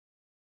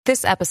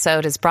This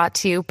episode is brought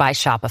to you by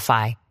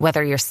Shopify.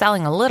 Whether you're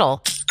selling a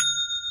little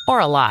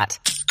or a lot,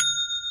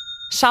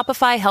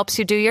 Shopify helps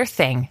you do your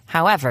thing,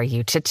 however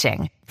you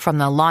cha-ching. From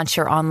the launch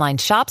your online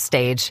shop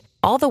stage,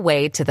 all the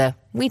way to the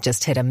we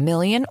just hit 1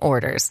 million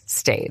orders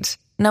stage.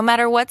 No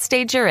matter what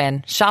stage you're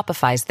in,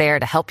 Shopify's there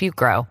to help you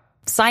grow.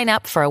 Sign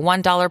up for a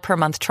 $1 per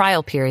month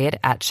trial period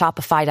at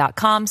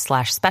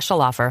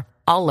shopify.com/special offer,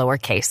 all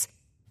lowercase.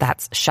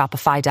 That's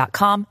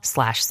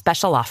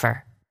shopify.com/special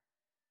offer.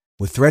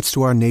 With threats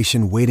to our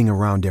nation waiting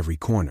around every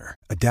corner,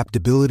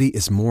 adaptability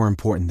is more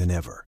important than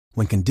ever.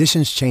 When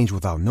conditions change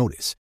without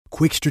notice,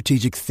 quick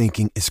strategic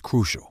thinking is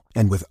crucial.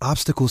 And with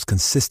obstacles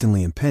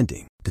consistently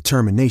impending,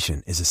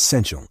 determination is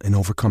essential in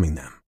overcoming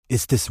them.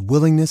 It's this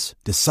willingness,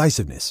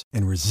 decisiveness,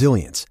 and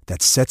resilience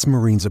that sets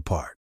Marines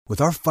apart. With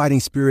our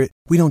fighting spirit,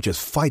 we don't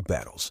just fight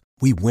battles,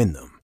 we win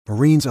them.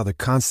 Marines are the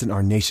constant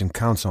our nation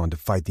counts on to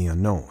fight the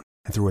unknown.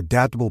 And through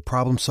adaptable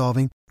problem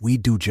solving, we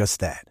do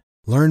just that.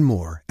 Learn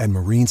more at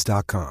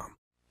marines.com.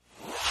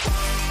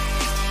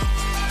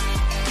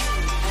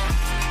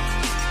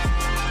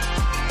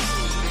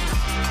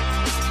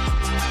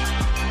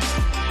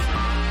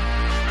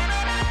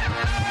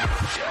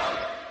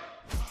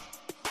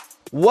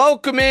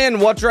 Welcome in.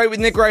 What's Right with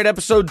Nick Wright,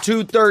 episode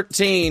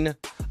 213.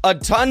 A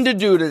ton to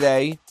do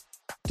today.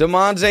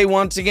 Demonze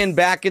once again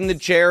back in the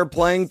chair,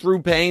 playing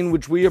through pain,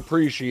 which we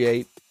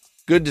appreciate.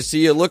 Good to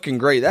see you, looking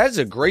great. That is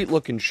a great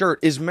looking shirt.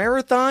 Is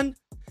Marathon?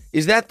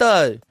 Is that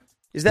the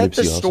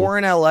store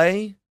in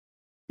LA?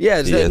 Yeah,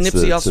 is that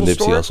Nipsey Hussle store? It's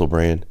the Nipsey Hussle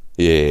brand.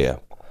 Yeah.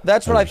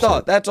 That's what 100%. I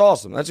thought. That's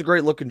awesome. That's a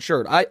great looking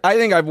shirt. I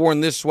think I've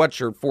worn this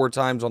sweatshirt 4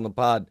 times on the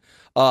pod.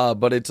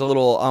 But it's a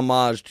little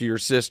homage to your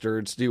sister.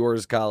 It's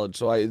Dior's College,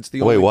 so it's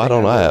the only. Wait, why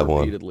don't I have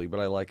repeatedly, one? But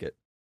I like it.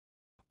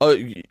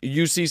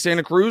 UC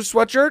Santa Cruz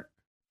sweatshirt.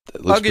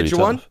 I'll get you tough.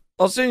 One.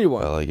 I'll send you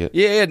one. I like it.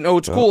 Yeah, no,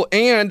 it's cool,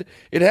 and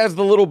it has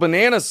the little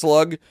banana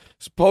slug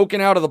poking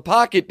out of the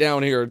pocket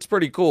down here. It's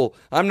pretty cool.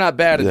 I'm not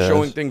bad at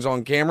showing things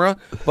on camera,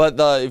 but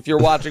if you're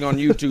watching on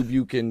YouTube,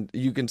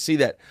 you can see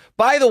that.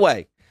 By the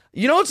way,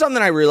 you know what's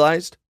something I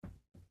realized?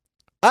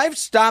 I've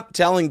stopped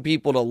telling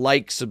people to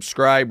like,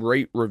 subscribe,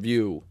 rate,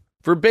 review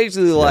for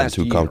basically the last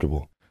year. Too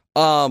comfortable.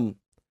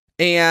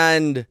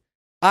 And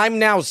I'm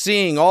now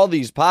seeing all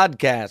these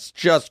podcasts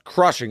just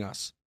crushing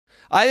us.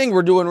 I think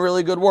we're doing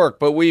really good work,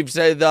 but we've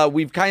said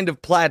we've kind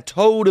of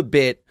plateaued a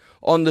bit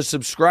on the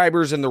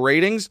subscribers and the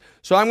ratings.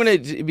 So I'm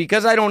going to,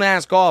 because I don't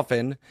ask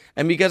often,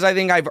 and because I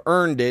think I've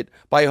earned it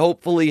by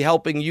hopefully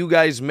helping you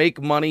guys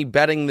make money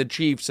betting the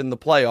Chiefs in the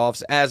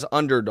playoffs as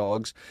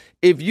underdogs,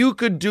 if you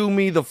could do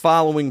me the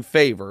following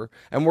favor,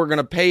 and we're going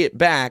to pay it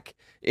back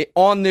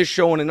on this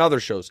show and in other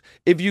shows.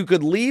 If you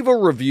could leave a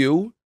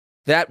review,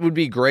 that would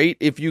be great.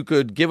 If you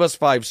could give us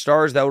 5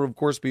 stars, that would, of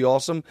course, be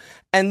awesome.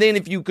 And then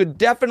if you could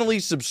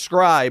definitely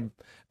subscribe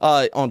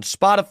on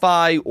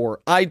Spotify or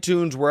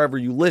iTunes, wherever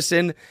you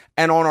listen,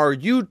 and on our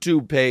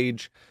YouTube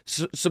page.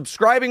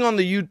 Subscribing on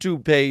the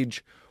YouTube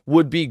page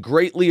would be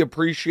greatly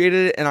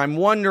appreciated. And I'm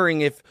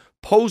wondering if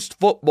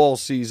post-football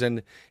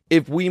season,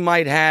 if we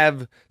might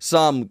have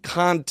some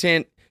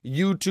content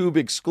YouTube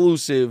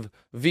exclusive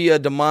via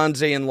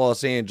Demonze in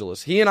Los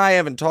Angeles. He and I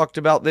haven't talked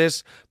about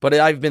this, but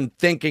I've been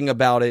thinking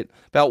about it,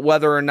 about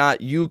whether or not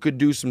you could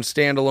do some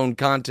standalone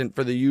content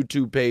for the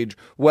YouTube page,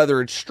 whether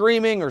it's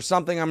streaming or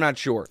something, I'm not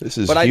sure. This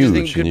is but huge, I just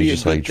think it could be a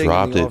good thing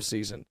in the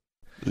offseason.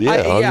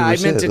 Yeah, I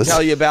meant to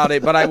tell you about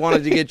it, but I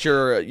wanted to get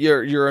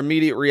your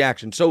immediate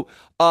reaction. So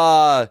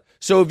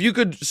if you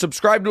could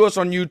subscribe to us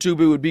on YouTube,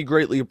 it would be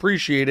greatly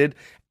appreciated.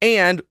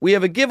 And we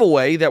have a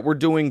giveaway that we're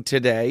doing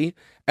today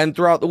and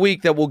throughout the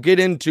week that we'll get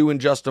into in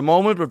just a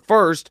moment. But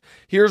first,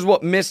 here's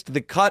what missed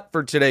the cut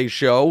for today's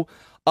show.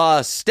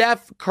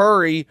 Steph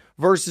Curry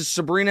versus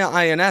Sabrina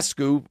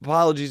Ionescu.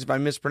 Apologies if I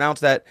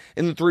mispronounced that,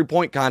 in the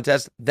 3-point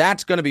contest.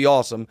 That's going to be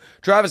awesome.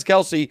 Travis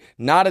Kelce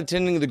not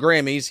attending the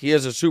Grammys. He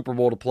has a Super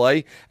Bowl to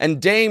play.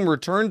 And Dame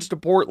returns to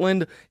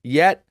Portland,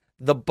 yet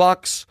the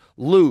Bucks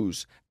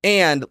lose.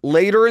 And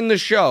later in the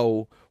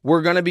show,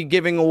 we're going to be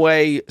giving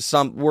away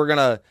we're going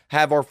to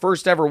have our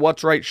first ever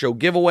What's Right show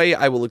giveaway.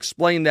 I will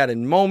explain that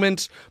in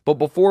moments. But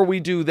before we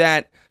do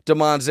that,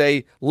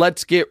 Demonze,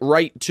 let's get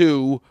right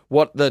to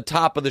what the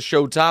top of the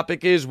show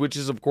topic is, which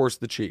is, of course,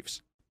 the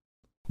Chiefs.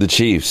 The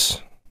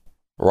Chiefs,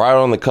 right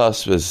on the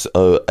cusp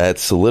at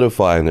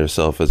solidifying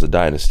themselves as a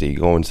dynasty,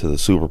 going to the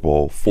Super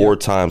Bowl 4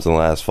 times in the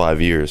last 5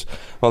 years.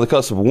 On the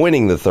cusp of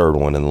winning the 3rd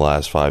one in the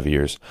last 5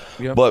 years.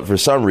 Yep. But for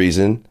some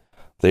reason,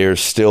 they are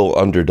still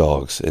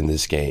underdogs in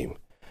this game.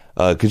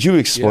 Could you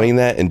explain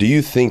that? And do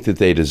you think that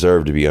they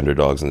deserve to be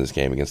underdogs in this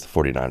game against the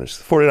 49ers?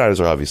 The 49ers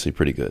are obviously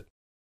pretty good.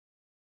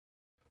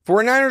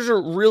 49ers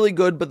are really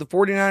good, but the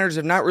 49ers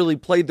have not really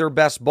played their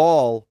best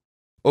ball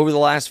over the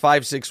last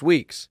 5-6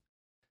 weeks.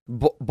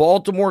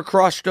 Baltimore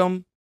crushed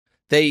them.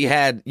 They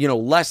had,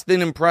 less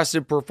than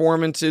impressive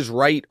performances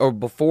right or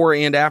before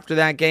and after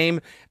that game.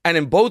 And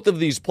in both of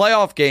these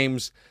playoff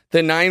games,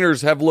 the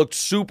Niners have looked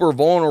super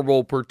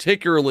vulnerable,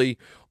 particularly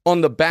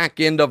on the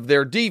back end of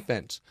their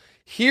defense.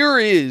 Here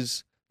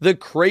is the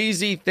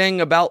crazy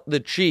thing about the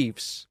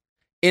Chiefs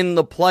in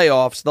the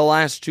playoffs the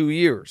last 2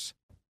 years.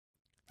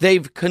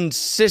 They've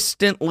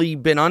consistently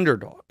been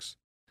underdogs.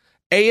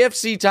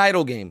 AFC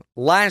title game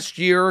last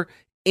year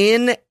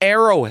in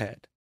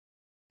Arrowhead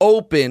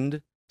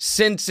opened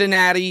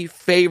Cincinnati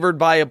favored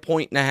by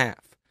 1.5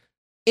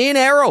 in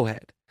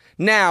Arrowhead.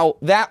 Now,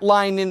 that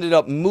line ended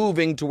up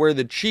moving to where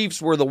the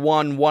Chiefs were the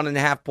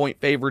 1.5 point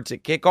favorites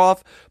at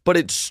kickoff, but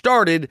it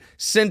started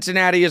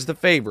Cincinnati as the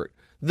favorite.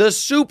 The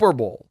Super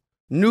Bowl,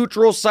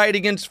 neutral site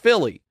against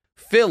Philly.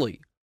 Philly,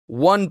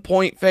 1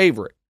 point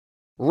favorite.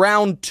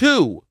 Round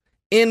 2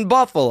 in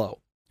Buffalo.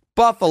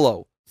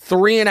 Buffalo,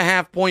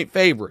 3.5 point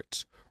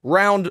favorites.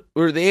 The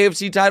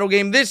AFC title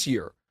game this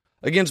year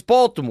against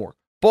Baltimore.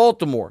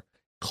 Baltimore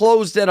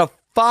closed at a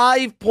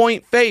 5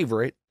 point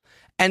favorite.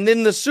 And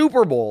then the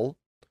Super Bowl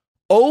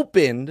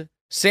opened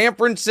San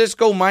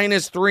Francisco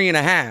minus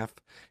 3.5,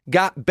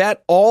 got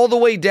bet all the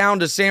way down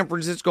to San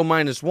Francisco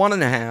minus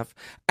 1.5,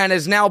 and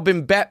has now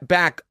been bet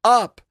back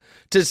up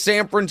to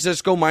San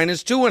Francisco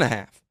minus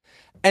 2.5.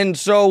 And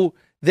so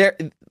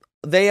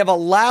they have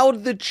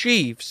allowed the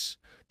Chiefs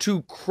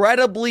to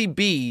credibly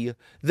be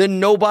the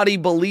nobody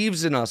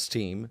believes in us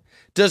team,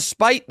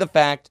 despite the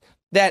fact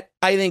that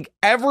I think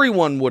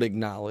everyone would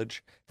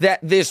acknowledge that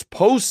this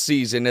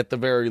postseason, at the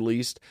very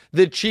least,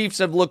 the Chiefs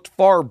have looked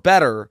far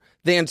better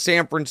than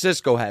San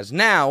Francisco has.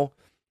 Now,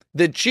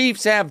 the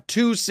Chiefs have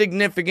 2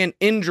 significant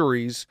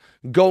injuries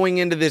going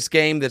into this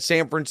game that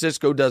San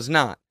Francisco does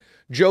not.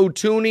 Joe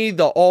Thuney,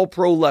 the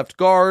all-pro left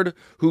guard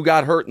who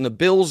got hurt in the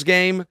Bills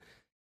game,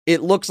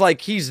 it looks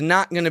like he's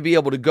not going to be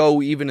able to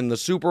go even in the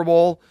Super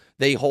Bowl.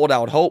 They hold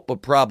out hope,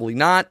 but probably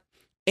not.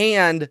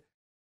 And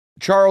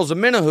Charles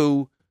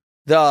Omenihu,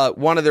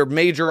 one of their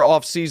major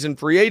offseason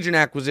free agent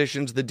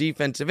acquisitions, the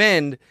defensive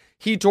end,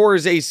 he tore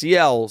his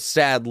ACL,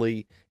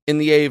 sadly, in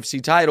the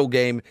AFC title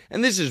game.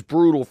 And this is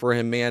brutal for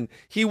him, man.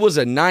 He was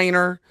a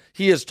Niner.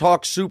 He has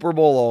talked Super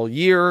Bowl all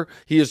year.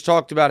 He has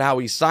talked about how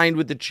he signed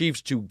with the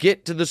Chiefs to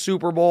get to the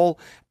Super Bowl.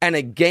 And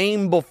a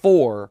game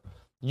before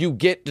you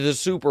get to the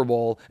Super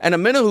Bowl, and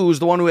Omenihu is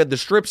the one who had the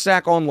strip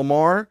sack on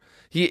Lamar.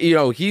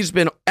 He's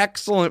been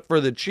excellent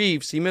for the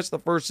Chiefs. He missed the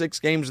first 6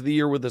 games of the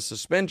year with a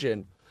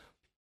suspension.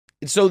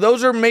 So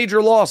those are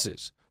major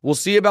losses. We'll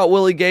see about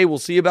Willie Gay. We'll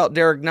see about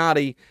Derek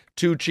Nottie,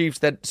 2 Chiefs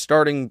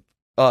starting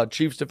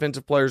Chiefs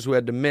defensive players who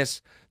had to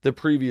miss the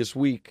previous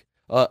week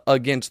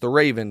against the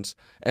Ravens.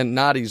 And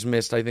Nottie's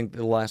missed, I think,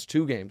 the last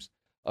 2 games.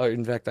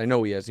 In fact, I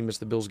know he has. He missed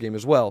the Bills game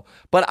as well.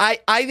 But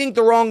I think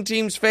the wrong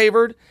team's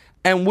favored,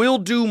 and we'll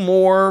do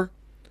more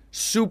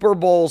Super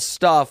Bowl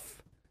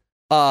stuff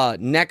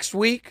next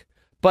week.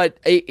 But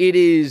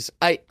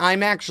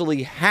I'm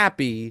actually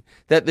happy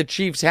that the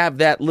Chiefs have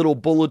that little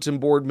bulletin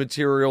board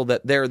material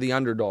that they're the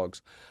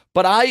underdogs.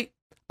 But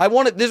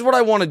this is what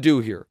I want to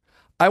do here.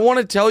 I want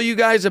to tell you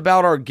guys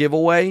about our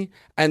giveaway,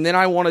 and then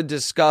I want to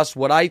discuss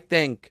what I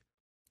think,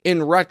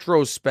 in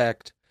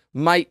retrospect,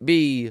 might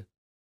be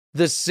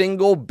the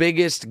single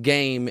biggest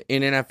game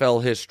in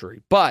NFL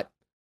history. But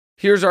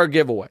here's our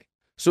giveaway.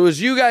 So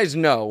as you guys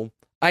know,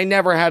 I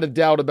never had a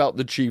doubt about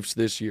the Chiefs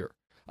this year.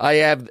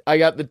 I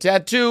got the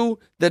tattoo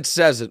that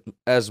says it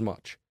as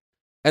much.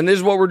 And this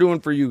is what we're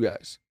doing for you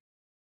guys.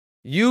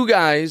 You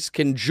guys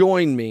can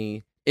join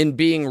me in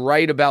being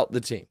right about the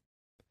team.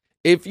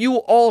 If you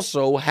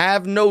also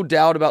have no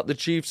doubt about the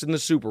Chiefs in the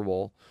Super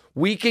Bowl,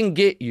 we can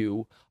get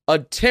you a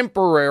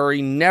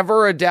temporary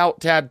never a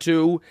doubt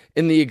tattoo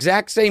in the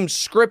exact same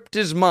script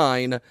as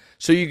mine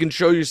so you can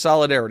show your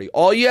solidarity.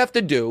 All you have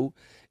to do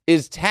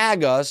is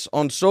tag us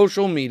on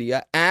social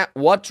media at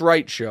What's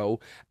Right Show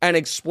and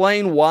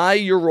explain why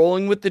you're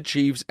rolling with the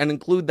Chiefs and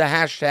include the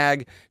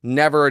hashtag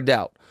Never a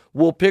Doubt.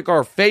 We'll pick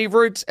our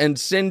favorites and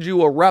send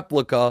you a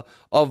replica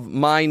of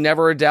my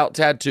Never a Doubt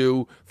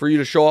tattoo for you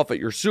to show off at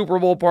your Super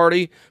Bowl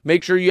party.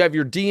 Make sure you have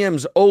your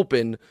DMs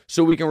open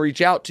so we can reach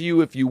out to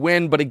you if you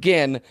win. But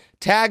again,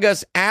 tag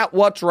us at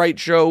What's Right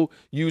Show.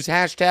 Use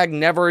hashtag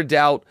Never a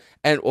Doubt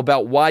and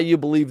about why you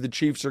believe the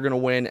Chiefs are going to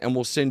win, and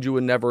we'll send you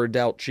a Never a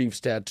Doubt Chiefs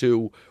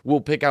tattoo.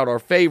 We'll pick out our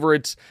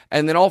favorites,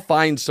 and then I'll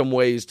find some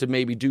ways to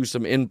maybe do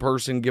some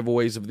in-person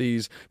giveaways of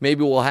these.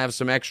 Maybe we'll have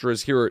some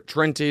extras here at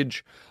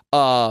Trentage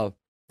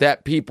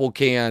that people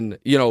can,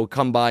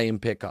 come by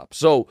and pick up.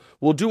 So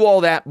we'll do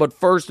all that, but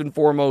first and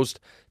foremost,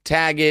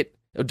 tag it.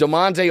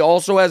 Demonte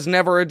also has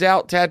Never a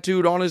Doubt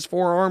tattooed on his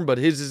forearm, but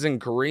his is in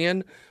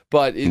Korean.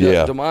 But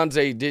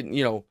Demonte didn't,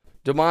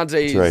 Demonte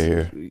it's right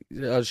here.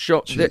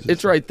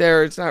 It's right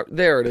there. It's not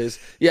there. It is.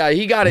 Yeah,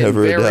 he got it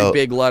Never in very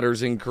big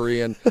letters in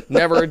Korean.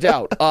 Never a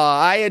doubt.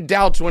 I had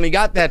doubts when he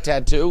got that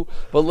tattoo,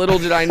 but little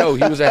did I know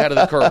he was ahead of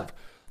the curve.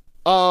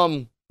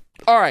 All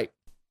right.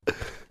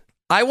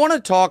 I want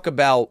to talk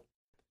about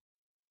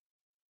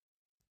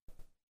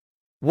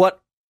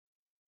what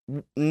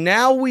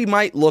now we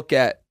might look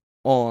at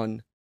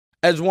on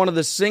as one of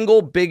the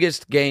single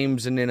biggest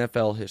games in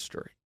NFL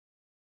history.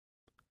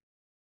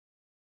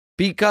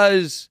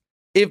 Because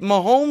if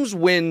Mahomes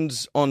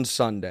wins on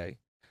Sunday,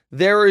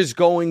 there is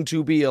going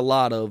to be a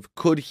lot of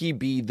could he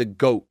be the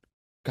GOAT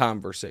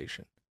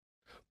conversation.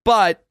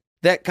 But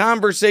that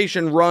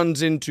conversation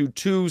runs into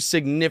two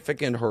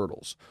significant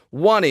hurdles.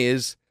 One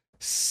is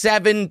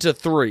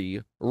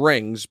 7-3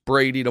 rings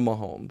Brady to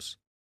Mahomes.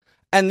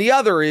 And the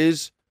other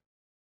is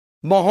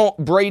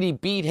Brady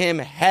beat him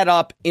head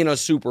up in a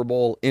Super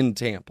Bowl in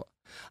Tampa.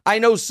 I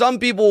know some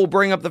people will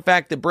bring up the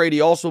fact that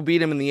Brady also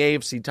beat him in the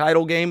AFC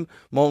title game,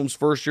 Mahomes'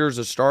 first year as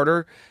a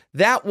starter.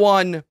 That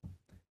one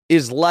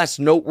is less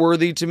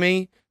noteworthy to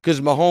me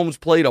because Mahomes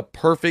played a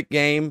perfect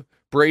game.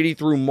 Brady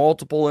threw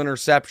multiple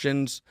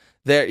interceptions.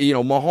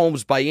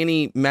 Mahomes, by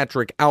any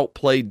metric,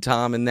 outplayed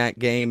Tom in that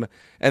game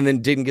and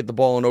then didn't get the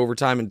ball in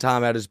overtime, and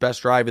Tom had his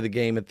best drive of the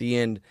game at the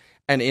end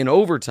and in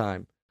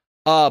overtime.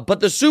 But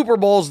the Super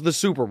Bowl's the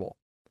Super Bowl.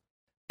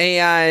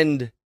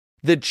 And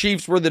the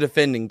Chiefs were the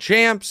defending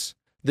champs.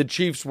 The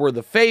Chiefs were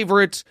the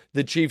favorites.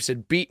 The Chiefs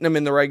had beaten them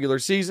in the regular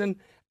season.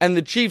 And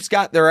the Chiefs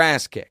got their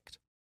ass kicked.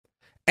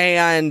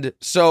 And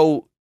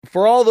so,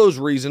 for all those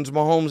reasons,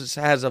 Mahomes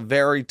has a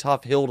very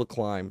tough hill to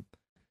climb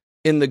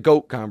in the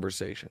GOAT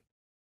conversation.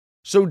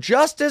 So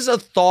just as a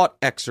thought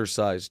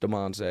exercise,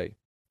 Demonze,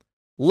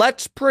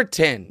 let's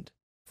pretend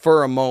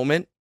for a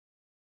moment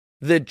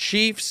the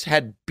Chiefs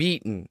had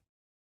beaten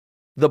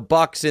the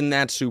Bucs in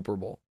that Super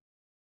Bowl.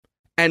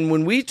 And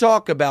when we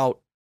talk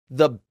about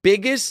the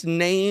biggest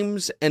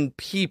names and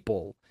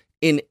people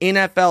in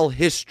NFL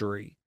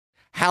history,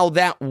 how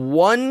that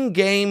one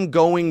game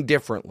going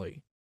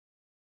differently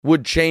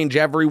would change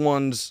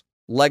everyone's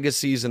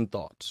legacies and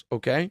thoughts,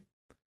 okay?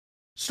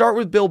 Start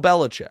with Bill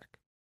Belichick.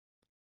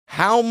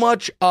 How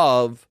much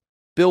of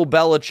Bill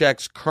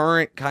Belichick's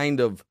current kind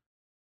of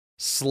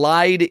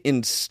slide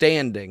in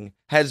standing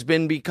has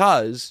been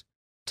because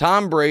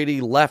Tom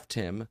Brady left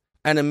him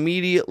and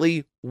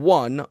immediately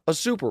won a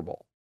Super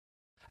Bowl?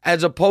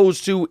 As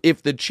opposed to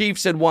if the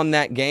Chiefs had won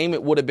that game,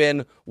 it would have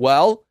been,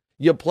 well,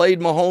 you played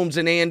Mahomes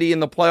and Andy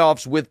in the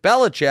playoffs with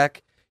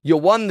Belichick, you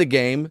won the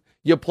game,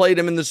 you played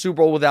him in the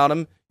Super Bowl without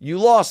him, you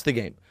lost the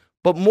game.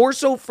 But more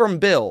so from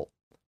Bill,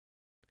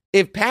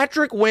 if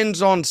Patrick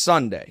wins on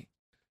Sunday,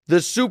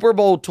 the Super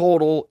Bowl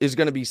total is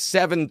going to be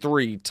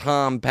 7-3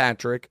 Tom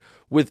Patrick,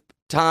 with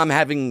Tom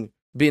having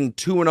been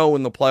 2-0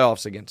 in the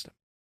playoffs against him.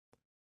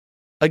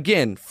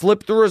 Again,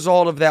 flip the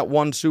result of that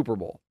one Super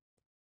Bowl.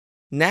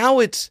 Now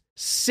it's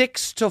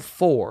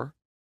 6-4.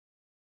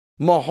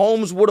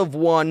 Mahomes would have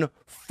won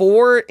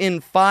 4 in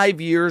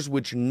 5 years,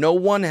 which no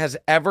one has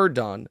ever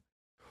done.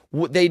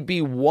 They'd be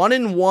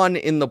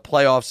 1-1 in the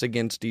playoffs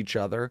against each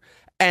other.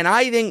 And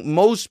I think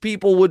most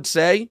people would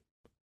say,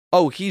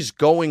 oh, he's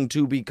going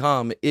to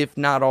become, if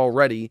not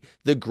already,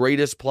 the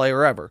greatest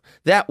player ever.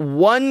 That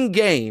one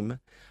game,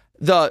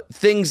 the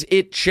things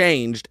it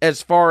changed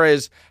as far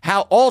as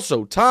how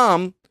also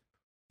Tom,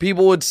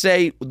 people would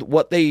say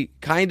what they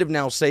kind of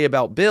now say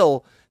about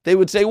Bill. They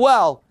would say,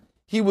 well,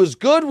 he was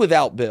good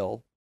without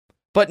Bill,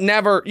 but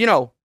never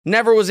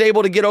was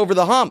able to get over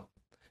the hump.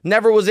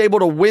 Never was able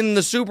to win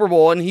the Super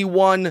Bowl, and he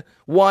won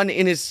one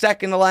in his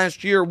second to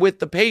last year with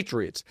the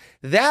Patriots.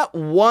 That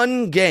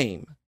one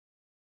game,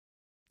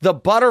 the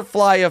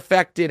butterfly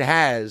effect it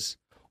has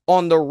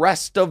on the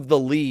rest of the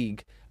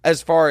league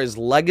as far as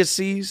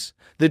legacies,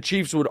 the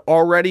Chiefs would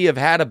already have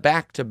had a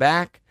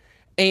back-to-back.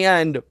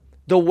 And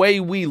the way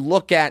we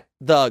look at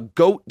the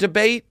GOAT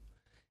debate,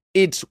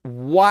 it's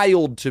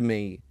wild to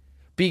me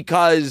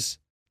because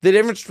the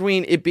difference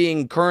between it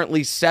being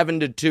currently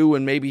 7-2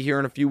 and maybe here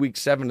in a few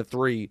weeks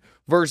 7-3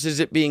 versus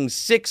it being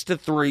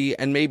 6-3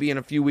 and maybe in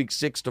a few weeks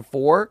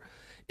 6-4,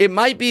 it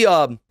might be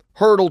a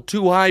hurdle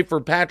too high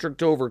for Patrick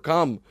to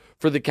overcome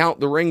for the Count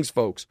the Rings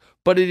folks.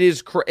 But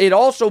it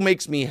also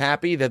makes me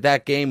happy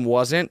that game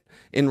wasn't,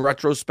 in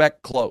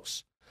retrospect,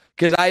 close.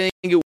 Because I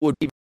think it would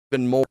be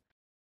even more,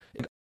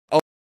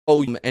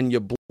 and you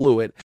blew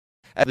it,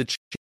 as the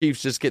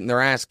Chiefs just getting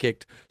their ass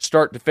kicked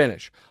start to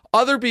finish.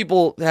 Other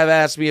people have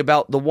asked me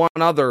about the one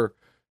other,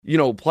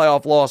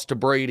 playoff loss to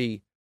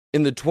Brady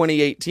in the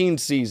 2018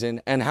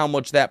 season and how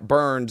much that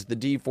burns the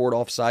D Ford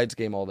offsides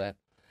game, all that.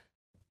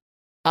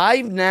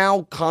 I've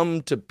now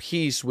come to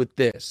peace with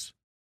this.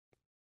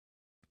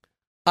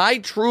 I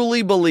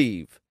truly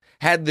believe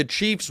had the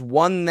Chiefs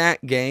won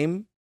that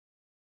game,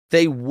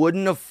 they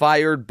wouldn't have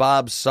fired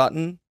Bob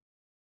Sutton,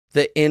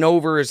 the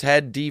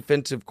in-over-his-head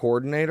defensive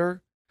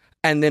coordinator,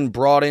 and then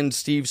brought in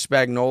Steve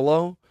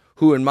Spagnuolo,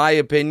 who, in my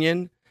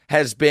opinion,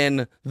 has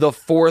been the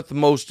fourth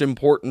most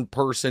important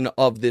person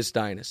of this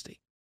dynasty.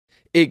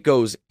 It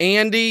goes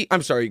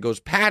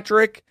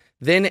Patrick,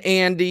 then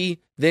Andy,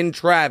 then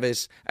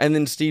Travis, and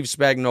then Steve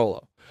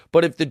Spagnuolo.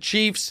 But if the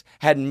Chiefs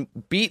had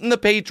beaten the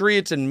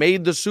Patriots and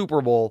made the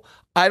Super Bowl,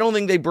 I don't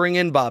think they bring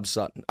in Bob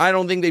Sutton. I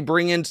don't think they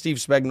bring in Steve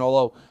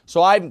Spagnuolo.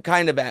 So I'm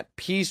kind of at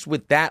peace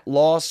with that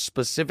loss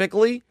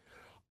specifically.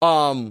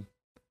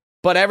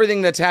 But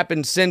everything that's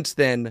happened since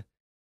then,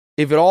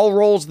 if it all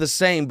rolls the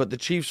same, but the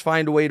Chiefs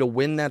find a way to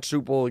win that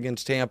Super Bowl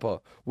against Tampa,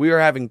 we are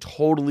having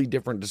totally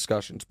different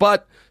discussions.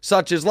 But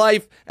such is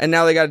life, and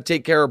now they got to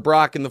take care of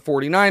Brock and the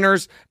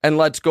 49ers, and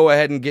let's go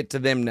ahead and get to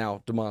them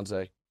now,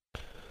 Demonze.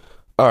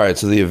 All right,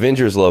 so the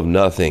Avengers love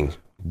nothing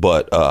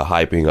but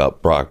hyping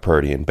up Brock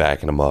Purdy and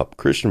backing him up.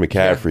 Christian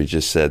McCaffrey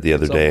just said the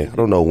other day, I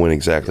don't know when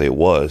exactly it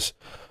was,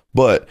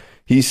 but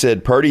he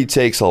said Purdy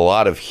takes a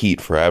lot of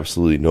heat for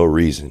absolutely no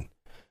reason.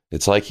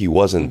 It's like he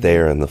wasn't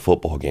there in the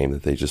football game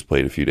that they just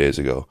played a few days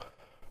ago.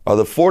 Do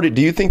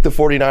you think the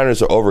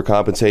 49ers are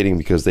overcompensating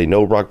because they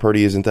know Brock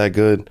Purdy isn't that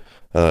good?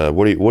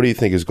 What do you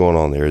think is going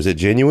on there? Is it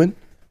genuine?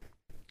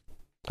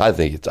 I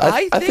think it's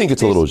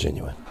a little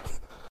genuine.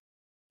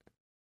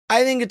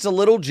 I think it's a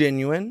little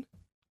genuine.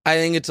 I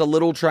think it's a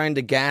little trying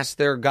to gas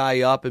their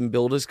guy up and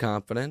build his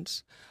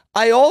confidence.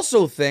 I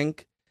also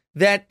think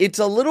that it's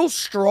a little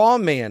straw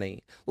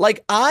manny.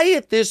 Like, I,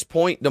 at this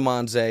point,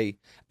 DeMonze,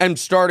 am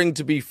starting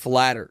to be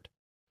flattered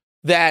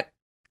that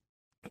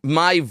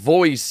my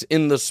voice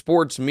in the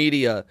sports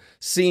media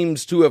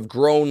seems to have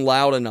grown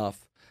loud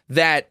enough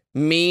that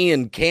me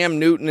and Cam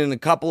Newton and a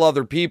couple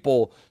other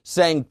people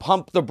saying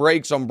pump the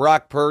brakes on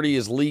Brock Purdy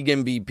as league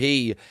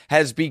MVP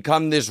has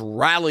become this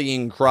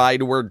rallying cry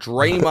to where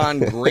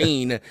Draymond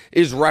Green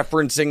is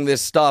referencing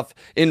this stuff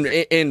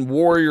in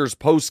Warriors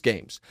post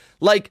games.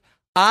 Like,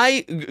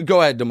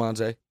 go ahead,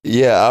 DeMonze.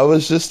 Yeah, I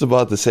was just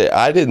about to say,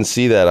 I didn't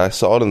see that. I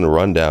saw it in the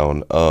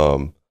rundown.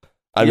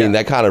 I mean,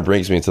 that kind of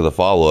brings me to the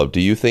follow-up. Do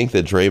you think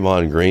that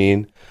Draymond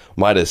Green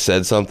might have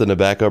said something to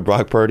back up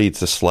Brock Purdy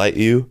to slight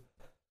you?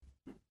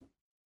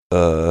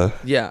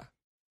 Yeah,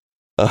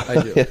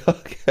 I do.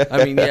 Okay.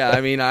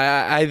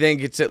 I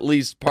think it's at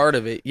least part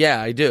of it.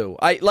 Yeah, I do.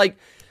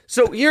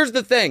 So here's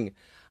the thing.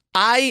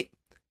 It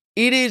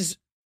is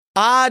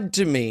odd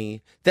to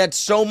me that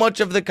so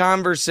much of the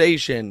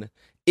conversation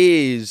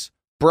is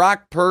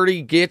Brock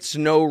Purdy gets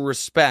no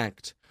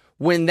respect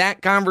when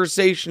that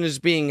conversation is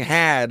being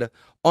had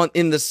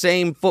in the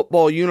same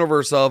football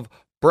universe of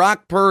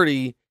Brock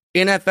Purdy,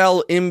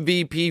 NFL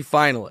MVP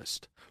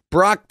finalist,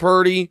 Brock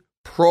Purdy,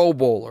 Pro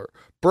Bowler,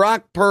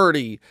 Brock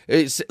Purdy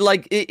is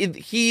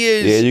he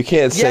is. Yeah, you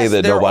can't say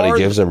that nobody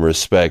gives him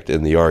respect,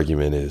 and the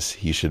argument is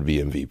he should be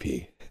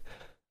MVP.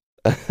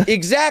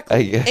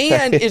 Exactly,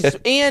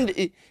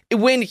 and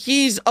when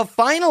he's a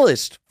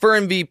finalist for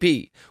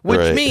MVP,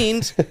 which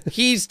means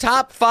he's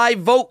top 5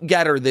 vote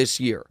getter this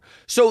year.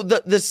 So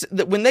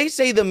when they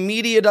say the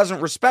media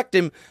doesn't respect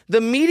him, the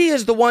media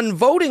is the one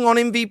voting on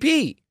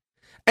MVP,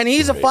 and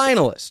he's a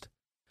finalist.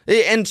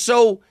 And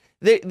so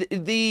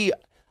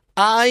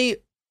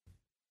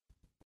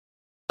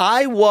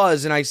I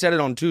was, and I said it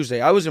on Tuesday,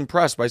 I was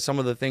impressed by some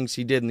of the things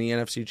he did in the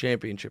NFC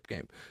Championship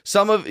game.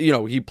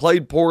 He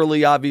played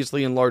poorly,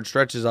 obviously, in large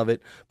stretches of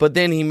it, but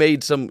then he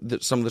made some of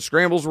the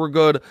scrambles were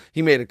good.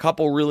 He made a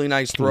couple really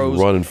nice throws.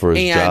 Running for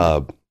his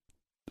job.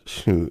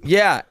 Shoot.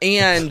 Yeah,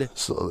 and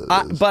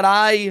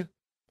I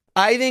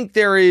think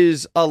there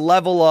is a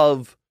level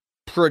of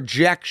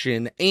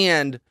projection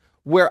and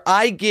where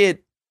I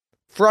get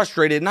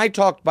frustrated, and I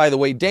talked, by the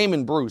way,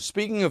 Damon Bruce,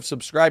 speaking of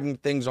subscribing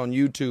things on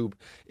YouTube,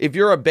 if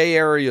you're a Bay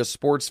Area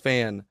sports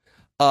fan,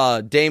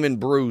 Damon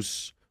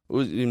Bruce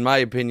was, in my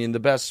opinion, the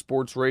best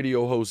sports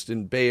radio host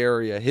in Bay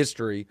Area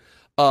history,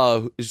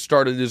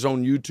 started his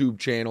own YouTube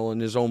channel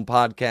and his own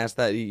podcast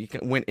that he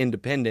went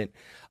independent.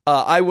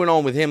 I went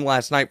on with him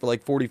last night for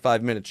like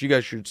 45 minutes. You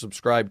guys should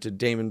subscribe to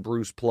Damon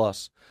Bruce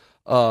Plus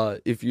for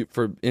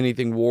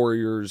anything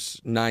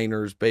Warriors,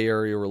 Niners, Bay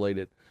Area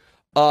related.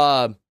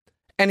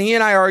 And he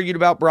and I argued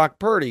about Brock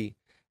Purdy.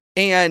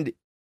 And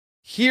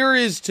here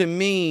is, to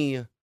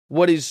me,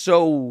 what is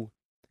so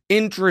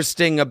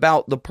interesting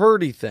about the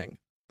Purdy thing.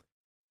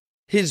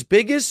 His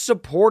biggest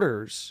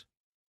supporters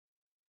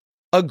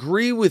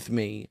agree with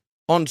me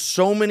on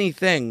so many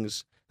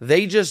things.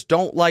 They just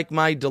don't like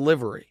my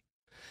delivery.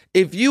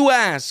 If you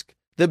ask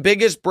the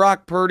biggest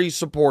Brock Purdy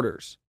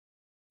supporters,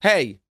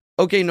 hey,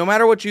 okay, no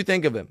matter what you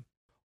think of him,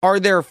 are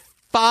there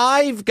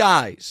 5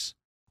 guys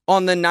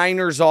on the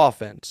Niners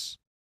offense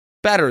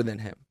better than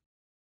him?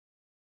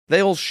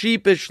 They'll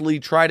sheepishly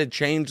try to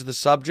change the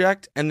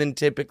subject and then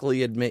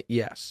typically admit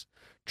yes.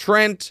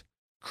 Trent,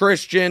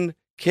 Christian,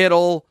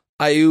 Kittle,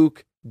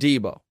 Ayuk,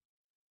 Debo.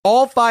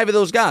 All 5 of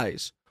those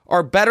guys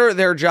are better at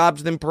their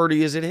jobs than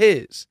Purdy is at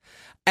his.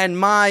 And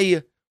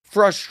my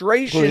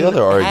frustration. Well, the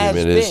other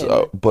argument is,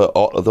 but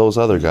those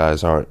other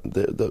guys aren't.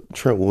 The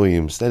Trent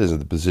Williams, that isn't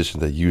the position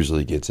that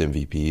usually gets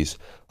MVPs.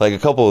 Like, a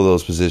couple of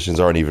those positions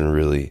aren't even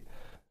really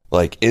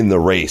like in the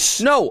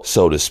race,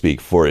 so to speak,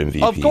 for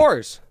MVP. Of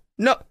course.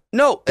 No,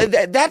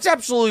 that's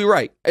absolutely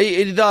right.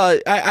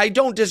 I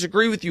don't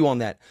disagree with you on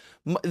that.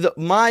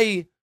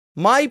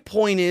 My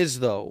point is,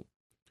 though,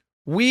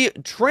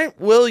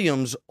 Trent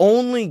Williams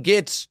only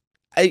gets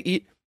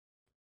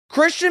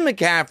Christian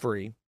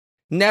McCaffrey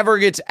never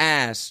gets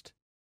asked,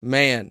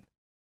 man,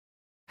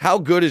 how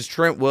good is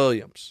Trent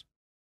Williams?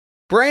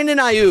 Brandon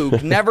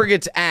Ayuk never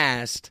gets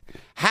asked,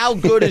 how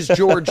good is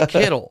George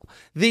Kittle?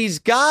 These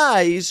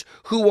guys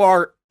who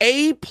are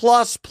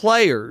A-plus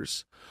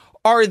players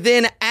are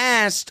then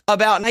asked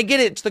about, and I get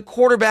it, it's the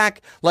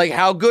quarterback, like,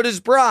 how good is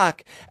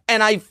Brock?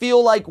 And I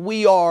feel like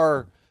we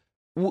are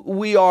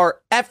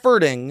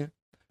efforting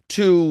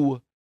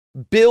to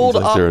build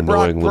up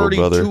Brock Purdy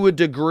to a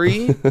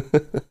degree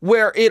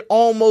where it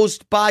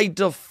almost by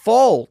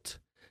default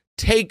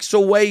takes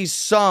away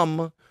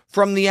some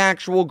from the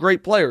actual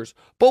great players.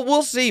 But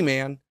we'll see,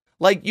 man.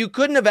 Like, you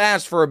couldn't have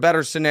asked for a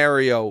better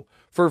scenario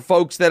for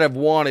folks that have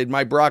wanted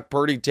my Brock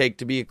Purdy take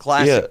to be a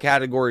classic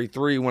Category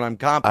 3 when I'm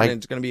confident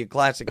it's going to be a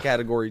classic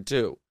Category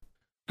 2.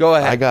 Go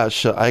ahead.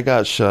 I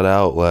got shut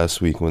out last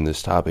week when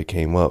this topic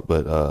came up,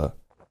 but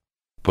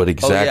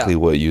exactly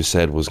what you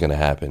said was going to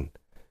happen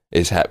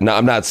is happening. Now,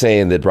 I'm not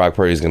saying that Brock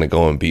Purdy is going to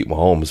go and beat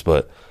Mahomes,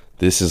 but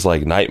this is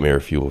like nightmare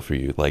fuel for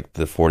you. Like,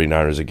 the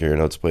 49ers are gearing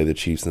up to play the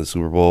Chiefs in the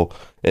Super Bowl,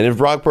 and if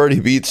Brock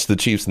Purdy beats the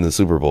Chiefs in the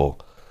Super Bowl,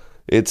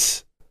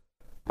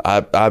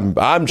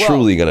 I'm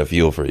truly going to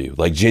feel for you.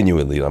 Like,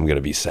 genuinely, I'm going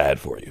to be sad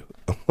for you.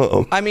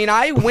 I mean,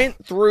 I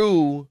went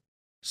through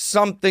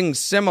something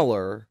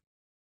similar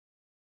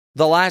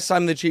the last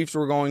time the Chiefs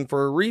were going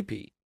for a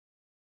repeat,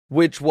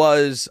 which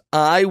was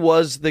I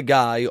was the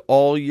guy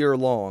all year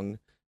long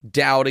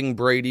doubting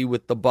Brady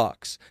with the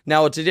Bucs.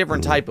 Now, it's a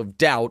different type of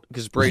doubt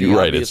because Brady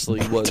obviously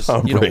was,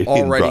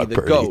 already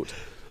the GOAT.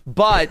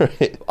 But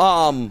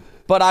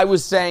but I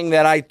was saying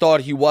that I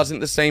thought he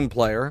wasn't the same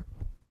player,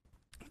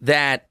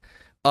 that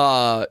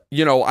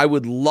I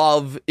would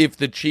love if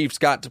the Chiefs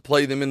got to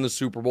play them in the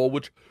Super Bowl,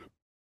 which,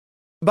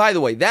 by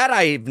the way, that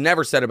I've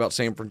never said about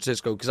San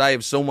Francisco because I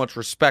have so much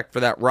respect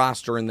for that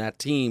roster and that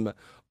team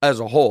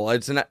as a whole.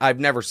 I've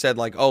never said,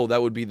 like, oh,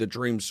 that would be the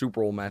dream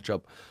Super Bowl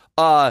matchup.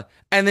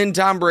 And then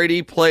Tom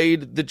Brady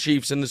played the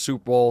Chiefs in the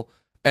Super Bowl,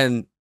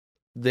 and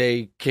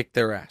they kicked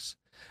their ass.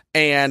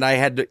 And I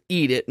had to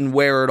eat it and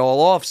wear it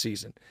all off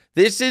season.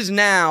 This is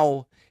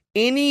now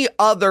any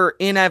other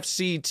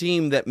NFC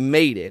team that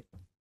made it,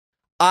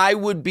 I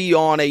would be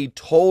on a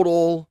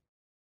total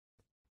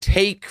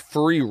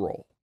take-free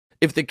roll.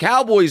 If the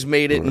Cowboys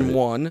made it and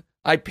won,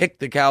 I picked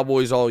the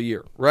Cowboys all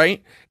year,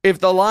 right? If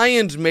the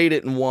Lions made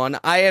it and won,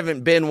 I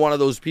haven't been one of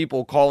those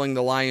people calling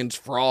the Lions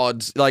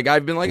frauds. Like,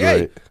 I've been like,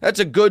 hey, that's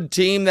a good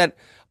team that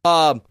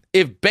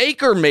if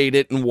Baker made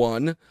it and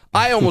won,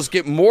 I almost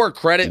get more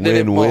credit than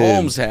if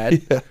Mahomes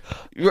had.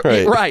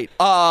 Yeah. Right.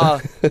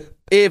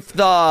 If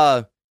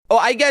the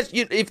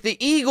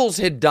Eagles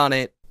had done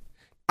it,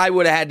 I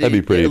would have had to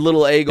get a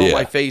little egg on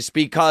my face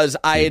because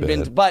I had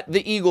been, but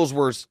the Eagles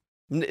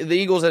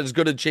had as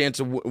good a chance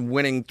of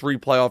winning 3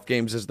 playoff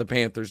games as the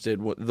Panthers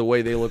did, the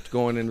way they looked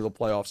going into the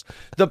playoffs.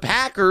 The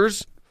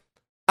Packers,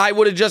 I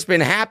would have just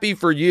been happy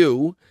for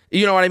you.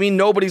 You know what I mean?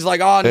 Nobody's like,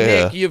 oh,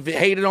 Nick, you've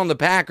hated on the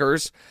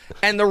Packers.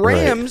 And the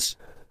Rams,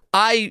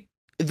 the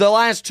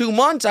last 2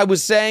 months, I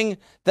was saying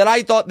that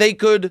I thought they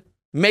could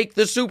make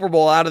the Super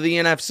Bowl out of the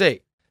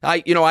NFC.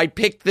 I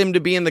picked them to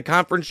be in the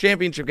conference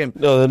championship game.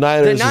 No, the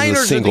Niners is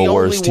the single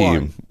worst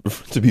team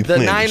to be playing.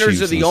 The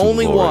Niners are the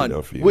only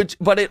one,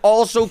 but it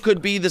also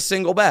could be the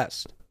single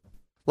best.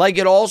 Like,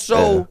 it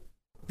also,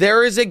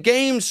 there is a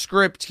game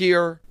script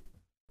here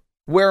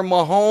where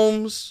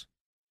Mahomes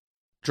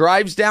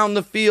drives down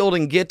the field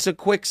and gets a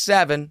quick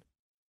 7.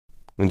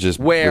 And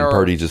when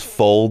Purdy just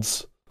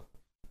folds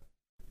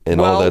and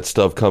all that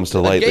stuff comes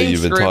to light that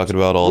you've been talking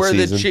about all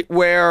season.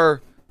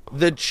 Where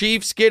the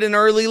Chiefs get an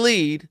early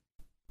lead,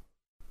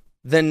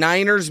 the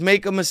Niners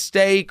make a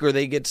mistake, or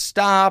they get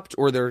stopped,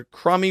 or their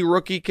crummy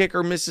rookie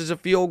kicker misses a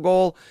field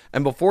goal,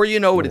 and before you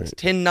know it, it's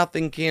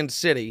 10-0 Kansas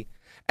City.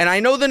 And I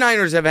know the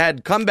Niners have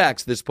had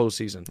comebacks this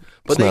postseason,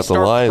 but they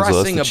start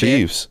pressing a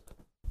Chiefs.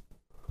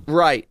 Bit.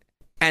 Right.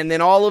 And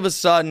then all of a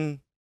sudden,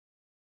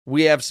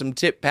 we have some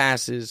tip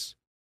passes,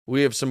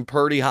 we have some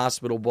Purdy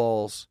hospital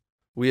balls,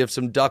 we have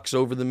some ducks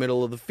over the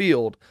middle of the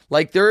field.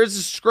 Like, there is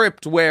a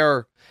script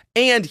where,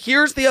 and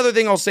here's the other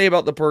thing I'll say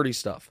about the Purdy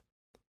stuff.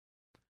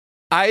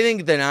 I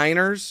think the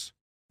Niners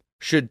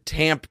should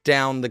tamp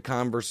down the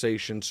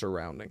conversation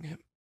surrounding him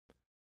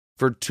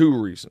for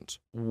 2 reasons.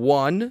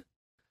 One,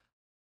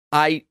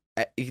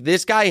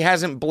 this guy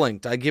hasn't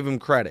blinked. I give him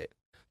credit.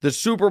 The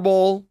Super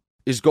Bowl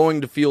is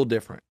going to feel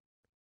different.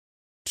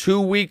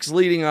 2 weeks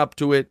leading up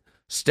to it,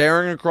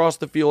 staring across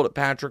the field at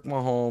Patrick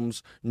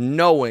Mahomes,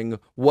 knowing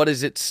what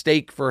is at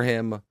stake for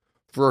him,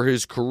 for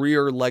his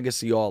career,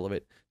 legacy, all of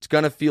it. It's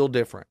going to feel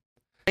different.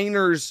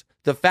 Niners,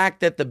 the fact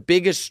that the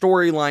biggest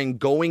storyline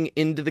going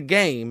into the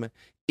game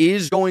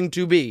is going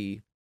to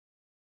be,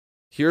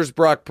 here's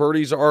Brock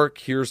Purdy's arc,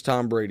 here's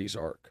Tom Brady's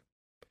arc.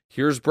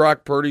 Here's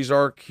Brock Purdy's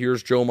arc,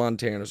 here's Joe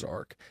Montana's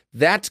arc.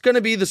 That's going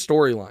to be the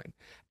storyline.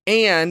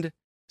 And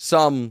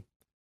some,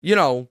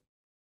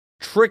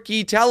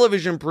 tricky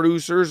television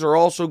producers are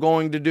also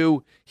going to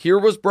do, here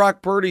was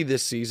Brock Purdy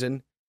this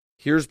season,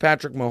 here's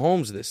Patrick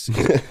Mahomes this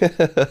season.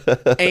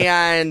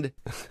 And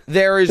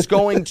there is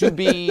going to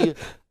be,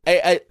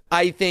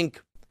 I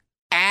think,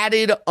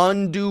 added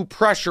undue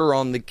pressure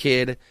on the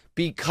kid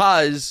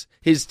because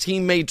his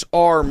teammates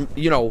are,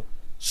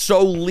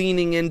 so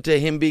leaning into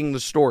him being the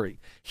story.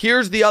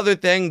 Here's the other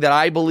thing that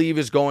I believe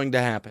is going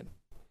to happen.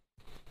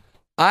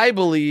 I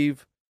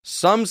believe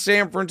some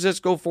San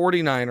Francisco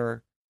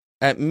 49er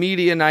at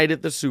media night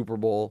at the Super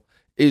Bowl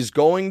is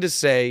going to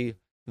say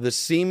the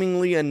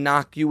seemingly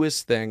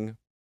innocuous thing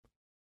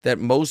that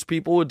most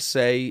people would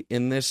say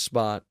in this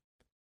spot.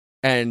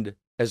 And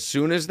as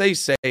soon as they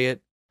say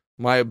it,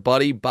 my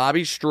buddy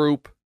Bobby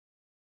Stroop,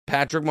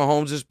 Patrick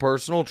Mahomes'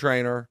 personal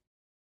trainer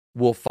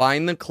will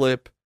find the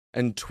clip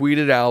and tweet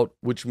it out,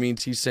 which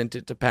means he sent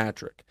it to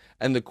Patrick.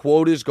 And the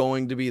quote is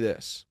going to be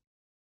this: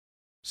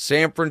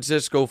 San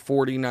Francisco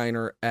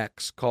 49er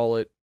X, call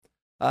it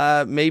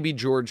maybe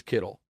George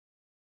Kittle.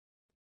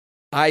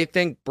 I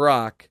think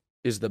Brock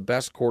is the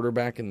best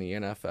quarterback in the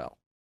NFL.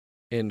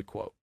 End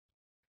quote.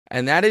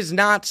 And that is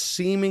not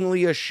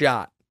seemingly a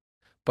shot,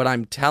 but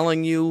I'm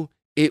telling you,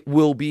 it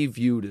will be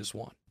viewed as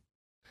one.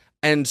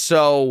 And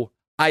so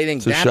I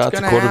think that's going to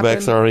happen. So shots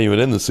quarterbacks aren't even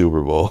in the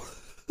Super Bowl.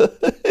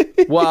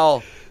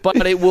 Well,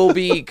 but it will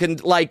be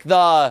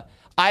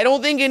I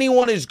don't think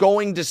anyone is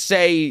going to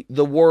say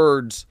the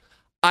words,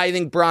 I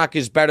think Brock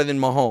is better than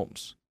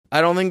Mahomes.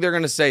 I don't think they're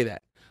going to say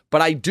that.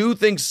 But I do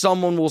think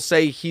someone will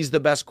say he's the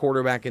best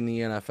quarterback in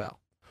the NFL,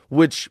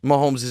 which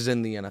Mahomes is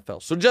in the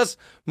NFL. So just,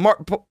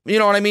 you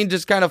know what I mean?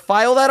 Just kind of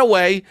file that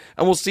away,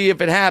 and we'll see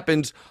if it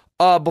happens.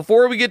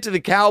 Before we get to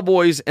the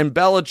Cowboys and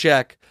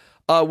Belichick,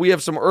 we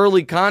have some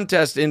early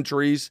contest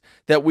entries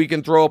that we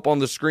can throw up on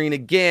the screen.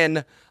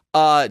 Again,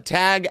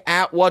 tag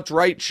at What's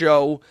Right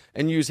Show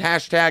and use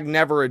hashtag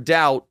Never a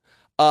Doubt.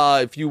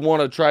 If you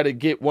want to try to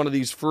get one of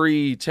these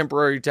free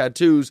temporary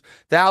tattoos.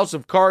 The House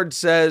of Cards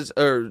says,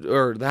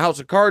 or the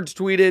House of Cards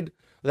tweeted,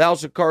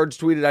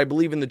 I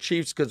believe in the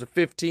Chiefs because of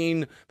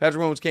 15.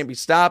 Patrick Mahomes can't be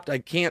stopped. I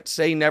can't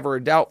say never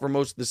a doubt for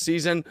most of the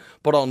season,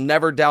 but I'll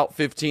never doubt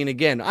 15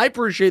 again. I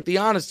appreciate the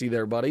honesty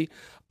there, buddy.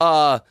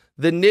 The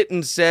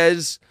Nitten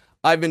says,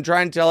 I've been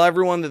trying to tell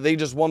everyone that they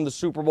just won the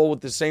Super Bowl with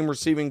the same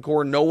receiving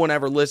core. No one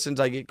ever listens.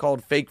 I get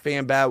called fake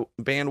fan,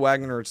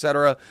 bandwagoner,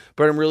 etc.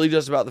 But I'm really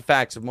just about the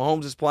facts. If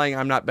Mahomes is playing,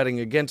 I'm not betting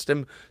against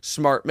him.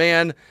 Smart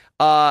man.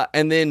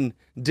 And then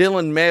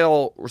Dylan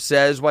Mail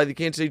says why the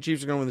Kansas City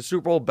Chiefs are going to win the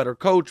Super Bowl. Better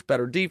coach,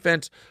 better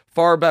defense,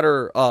 far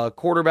better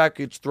quarterback.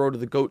 Gets throw to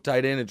the GOAT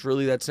tight end. It's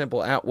really that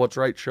simple. At What's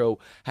Right Show.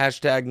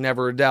 Hashtag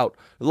Never a Doubt.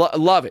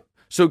 Love it.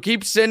 So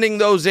keep sending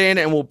those in,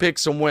 and we'll pick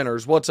some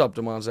winners. What's up,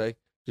 Demonte?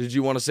 Did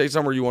you want to say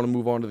something, or you want to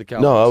move on to the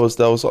Cowboys? No,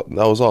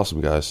 that was awesome,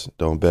 guys.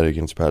 Don't bet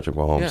against Patrick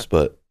Mahomes.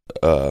 Yeah.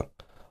 But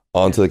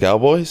on to the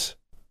Cowboys?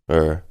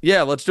 Or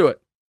yeah, let's do it.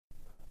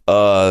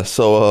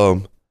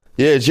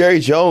 Jerry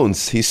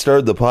Jones, he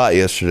stirred the pot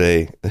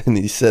yesterday, and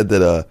he said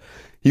that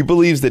he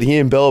believes that he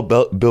and Bill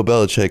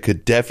Belichick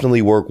could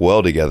definitely work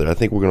well together. I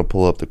think we're going to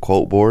pull up the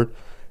quote board.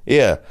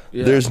 Yeah,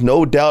 there's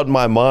no doubt in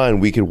my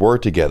mind we could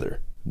work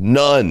together.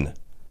 None.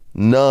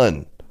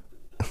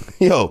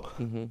 Yo,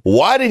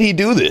 why did he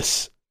do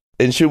this?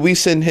 And should we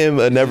send him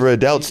a Never a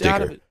Doubt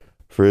sticker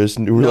for his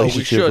new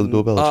relationship with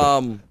Bill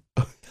Belichick?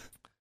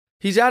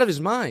 He's out of his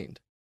mind.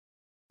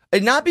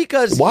 And not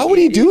because... Why would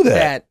he do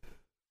that?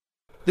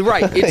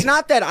 Right. It's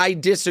not that I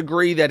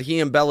disagree that he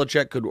and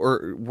Belichick could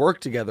work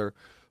together,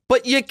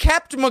 but you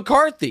kept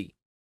McCarthy.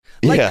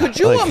 Could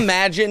you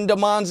imagine,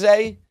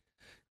 Demonze?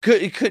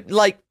 Could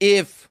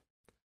if...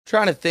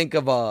 Trying to think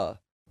of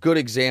a good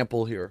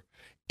example here.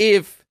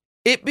 If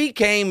it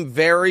became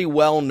very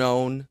well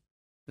known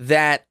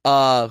that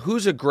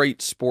who's a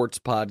great sports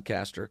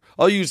podcaster?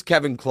 I'll use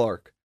Kevin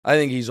Clark. I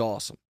think he's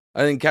awesome.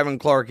 I think Kevin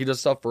Clark, he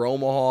does stuff for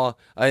Omaha.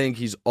 I think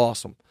he's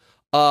awesome.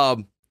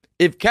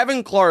 If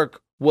Kevin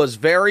Clark was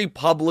very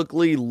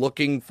publicly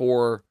looking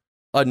for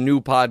a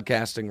new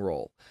podcasting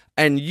role,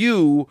 and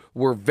you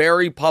were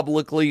very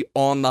publicly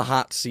on the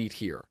hot seat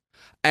here,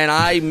 and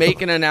I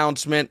make an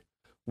announcement,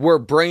 we're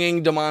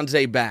bringing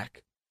Demonze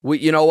back.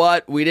 You know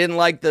what? We didn't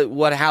like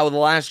how the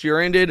last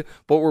year ended,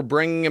 but we're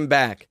bringing him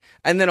back.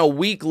 And then a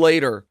week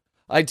later,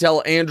 I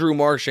tell Andrew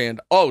Marchand,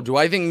 "Oh, do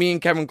I think me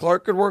and Kevin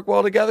Clark could work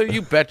well together?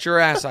 You bet your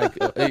ass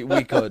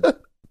we could."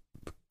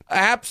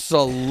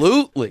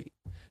 Absolutely.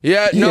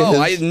 Yeah,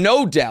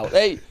 no doubt.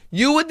 Hey,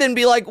 you would then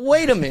be like,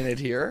 "Wait a minute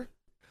here.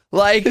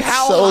 Like,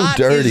 how so hot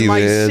dirty, is my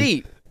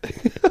seat?"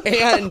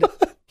 And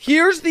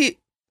here's the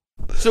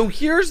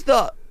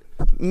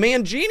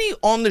Mangini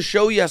on the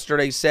show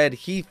yesterday said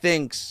he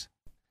thinks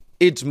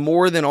it's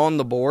more than on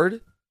the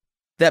board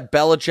that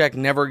Belichick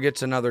never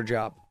gets another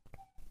job.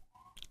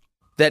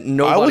 That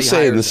nobody. I was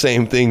saying the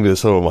same thing to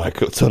some of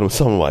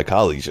my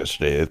colleagues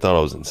yesterday. They thought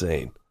I was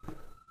insane.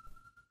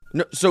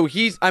 No, so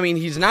he's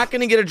not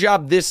going to get a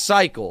job this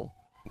cycle,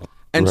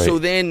 and so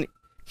then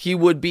he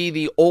would be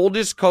the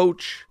oldest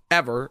coach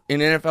ever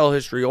in NFL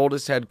history,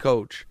 oldest head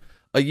coach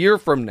a year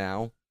from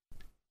now,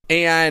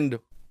 and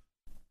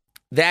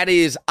that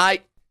is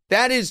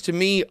to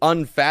me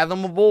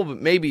unfathomable,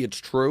 but maybe it's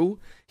true.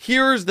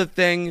 Here's the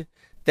thing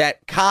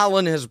that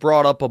Colin has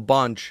brought up a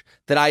bunch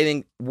that I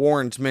think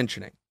warrants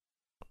mentioning.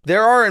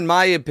 There are, in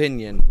my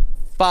opinion,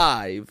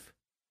 5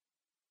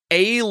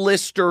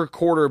 A-lister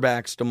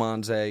quarterbacks,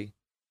 Demonze,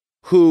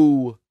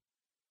 who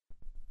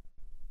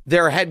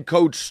their head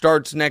coach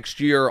starts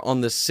next year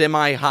on the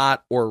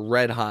semi-hot or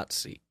red-hot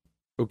seat.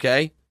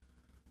 Okay?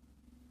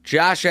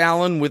 Josh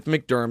Allen with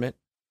McDermott,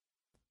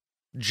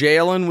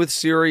 Jalen with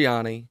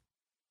Sirianni,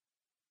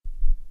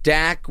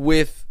 Dak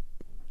with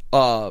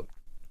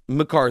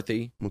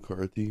McCarthy,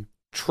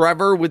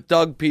 Trevor with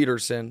Doug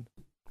Peterson,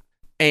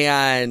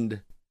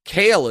 and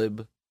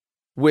Caleb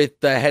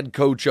with the head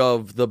coach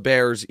of the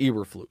Bears,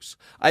 Eberflus.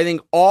 I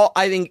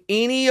think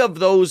any of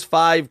those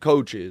 5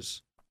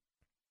 coaches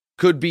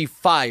could be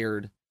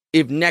fired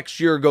if next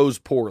year goes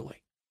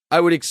poorly. I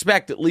would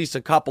expect at least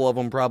a couple of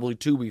them probably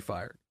to be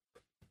fired.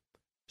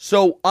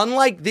 So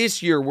unlike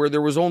this year where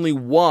there was only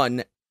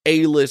one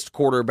A-list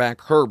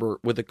quarterback, Herbert,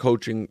 with a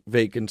coaching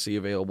vacancy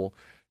available,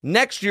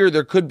 next year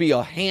there could be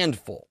a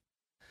handful.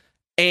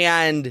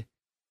 And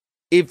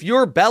if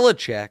you're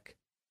Belichick,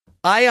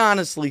 I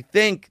honestly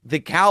think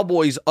the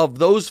Cowboys, of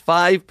those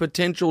 5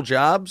 potential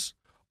jobs,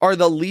 are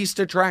the least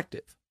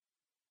attractive.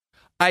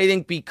 I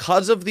think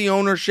because of the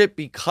ownership,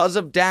 because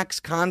of Dak's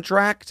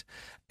contract,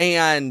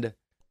 and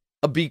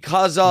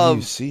because of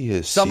you see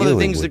his some of the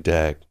things with that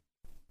Dak.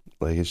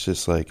 Like, it's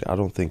just like, I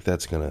don't think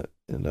that's going to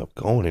end up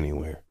going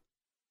anywhere.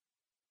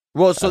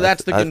 Well, so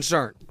that's the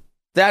concern.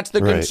 That's the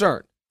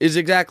concern, is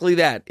exactly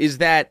that. Is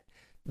that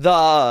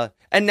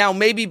and now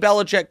maybe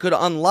Belichick could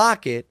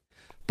unlock it,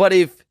 but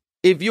if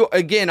you,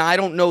 again, I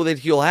don't know that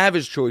he'll have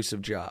his choice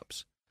of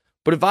jobs.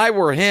 But if I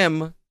were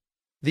him,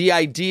 the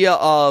idea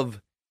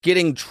of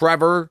getting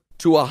Trevor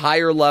to a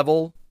higher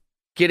level,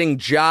 getting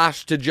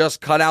Josh to just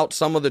cut out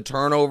some of the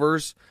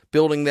turnovers,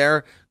 building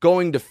there,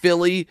 going to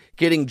Philly,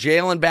 getting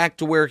Jalen back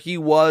to where he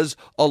was,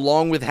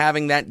 along with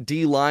having that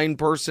D-line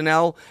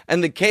personnel.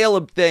 And the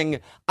Caleb thing,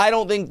 I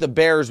don't think the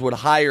Bears would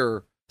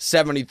hire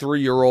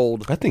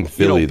 73-year-old I think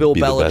Philly Bill would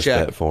be Belichick. The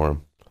best bet for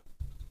him.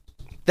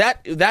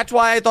 That's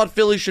why I thought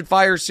Philly should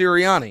fire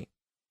Sirianni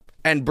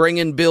and bring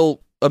in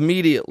Bill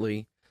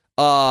immediately.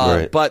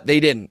 But they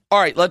didn't. All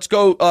right, let's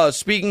go.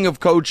 Speaking of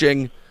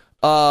coaching,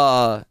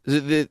 I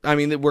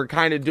mean, we're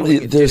kind of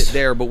doing it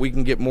there, but we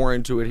can get more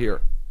into it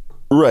here.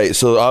 Right.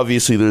 So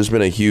obviously there's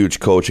been a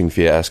huge coaching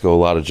fiasco, a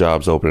lot of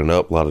jobs opening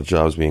up, a lot of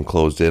jobs being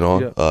closed in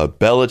on. Yeah.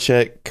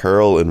 Belichick,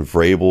 Curl, and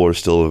Vrabel are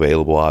still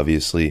available,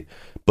 obviously,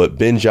 but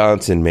Ben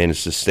Johnson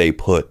managed to stay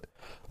put.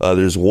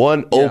 There's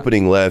one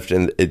opening left,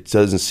 and it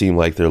doesn't seem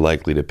like they're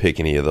likely to pick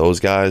any of those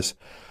guys.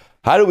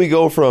 How do we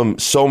go from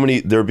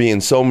there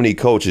being so many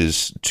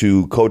coaches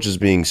to coaches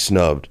being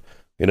snubbed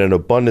and an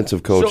abundance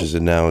of coaches,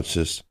 and now it's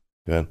just,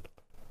 man.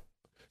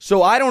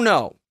 So I don't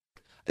know.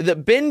 The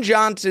Ben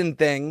Johnson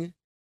thing,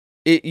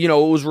 it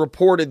was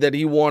reported that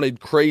he wanted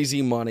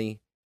crazy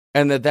money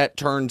and that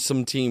turned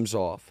some teams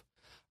off.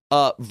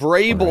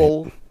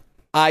 Vrabel,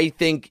 I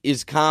think,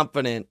 is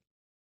confident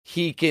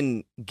he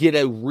can get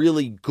a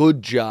really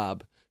good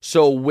job.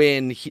 So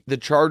when the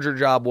Charger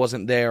job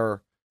wasn't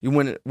there,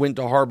 when it went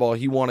to Harbaugh,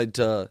 he wanted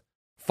to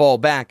fall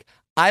back.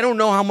 I don't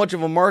know how much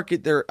of a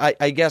market there,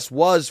 I guess,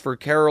 was for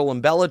Carroll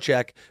and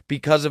Belichick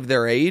because of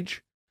their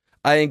age.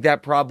 I think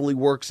that probably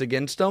works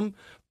against them.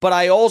 But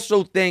I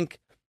also think,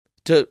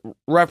 to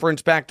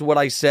reference back to what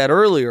I said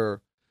earlier,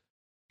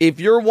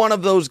 if you're one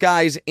of those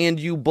guys and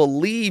you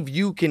believe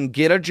you can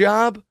get a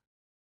job,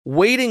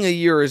 waiting a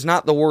year is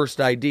not the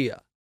worst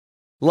idea.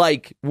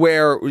 Like,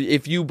 where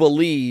if you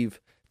believe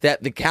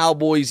that the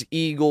Cowboys,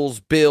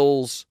 Eagles,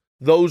 Bills,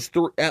 those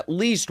three, at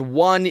least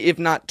one, if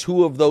not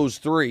two of those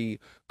 3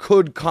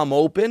 could come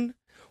open.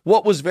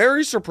 What was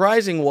very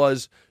surprising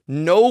was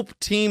no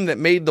team that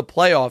made the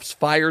playoffs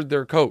fired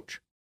their coach.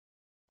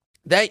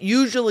 That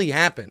usually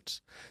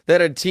happens,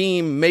 that a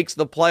team makes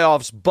the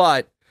playoffs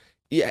but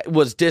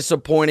was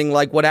disappointing,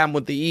 like what happened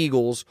with the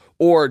Eagles,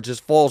 or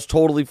just falls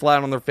totally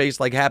flat on their face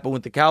like happened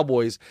with the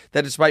Cowboys,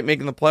 that despite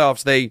making the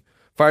playoffs, they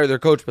fire their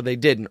coach, but they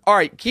didn't. All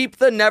right, keep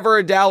the never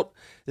a doubt.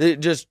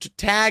 Just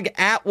tag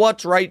at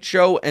What's Right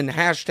Show and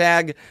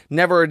hashtag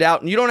never a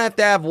doubt. And you don't have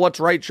to have What's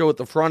Right Show at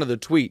the front of the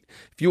tweet.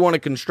 If you want to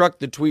construct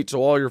the tweet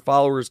so all your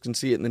followers can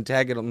see it and then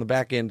tag it on the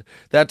back end,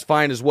 that's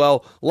fine as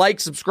well. Like,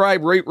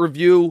 subscribe, rate,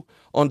 review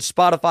on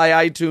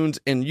Spotify, iTunes,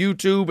 and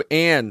YouTube.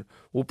 And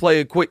we'll play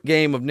a quick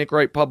game of Nick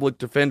Wright Public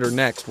Defender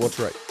next. What's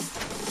Right?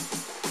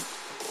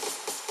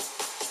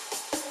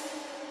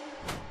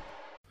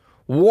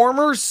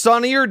 Warmer,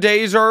 sunnier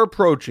days are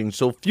approaching,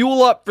 so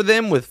fuel up for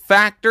them with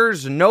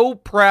Factor's no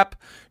prep,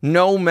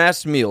 no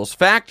mess meals.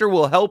 Factor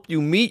will help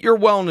you meet your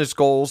wellness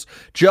goals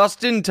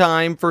just in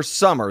time for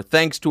summer,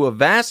 thanks to a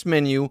vast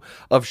menu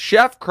of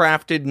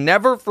chef-crafted,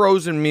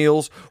 never-frozen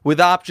meals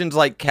with options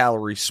like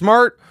Calorie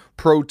Smart,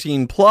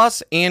 Protein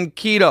Plus, and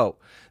Keto.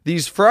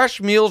 These fresh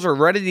meals are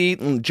ready to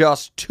eat in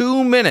just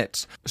 2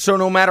 minutes. So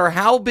no matter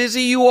how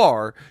busy you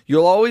are,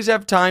 you'll always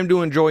have time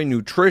to enjoy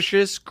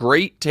nutritious,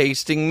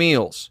 great-tasting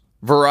meals.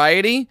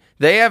 Variety?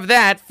 They have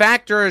that.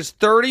 Factor has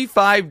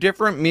 35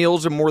 different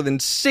meals and more than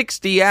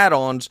 60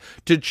 add-ons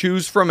to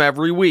choose from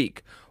every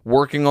week.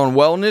 Working on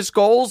wellness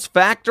goals?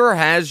 Factor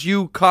has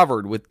you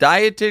covered with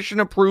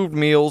dietitian-approved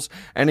meals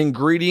and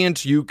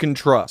ingredients you can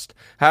trust.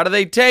 How do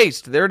they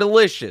taste? They're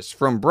delicious.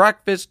 From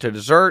breakfast to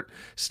dessert,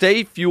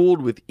 stay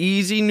fueled with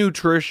easy,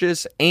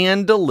 nutritious,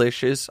 and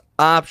delicious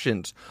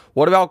options.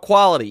 What about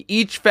quality?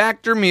 Each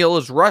Factor meal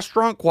is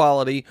restaurant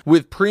quality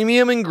with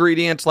premium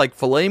ingredients like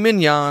filet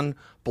mignon,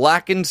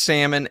 blackened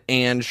salmon,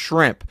 and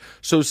shrimp.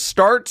 So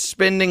start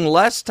spending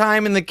less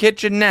time in the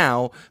kitchen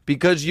now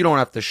because you don't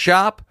have to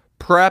shop,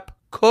 prep,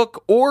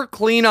 cook, or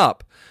clean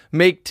up.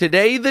 Make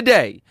today the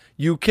day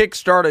you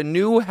kickstart a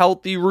new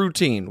healthy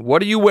routine.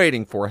 What are you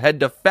waiting for?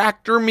 Head to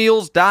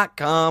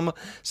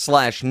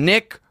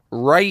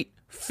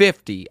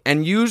factormeals.com/NickWright50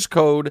 and use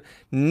code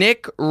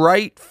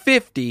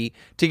NickWright50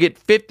 to get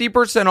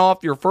 50%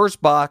 off your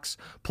first box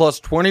plus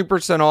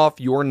 20%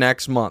 off your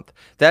next month.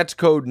 That's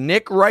code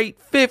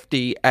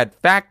NickWright50 at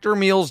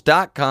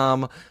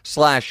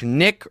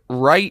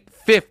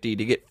factormeals.com/NickWright50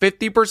 to get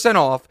 50%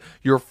 off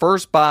your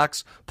first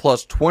box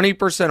plus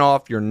 20%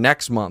 off your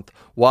next month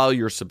while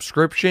your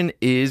subscription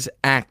is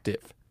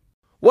active.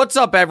 What's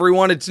up,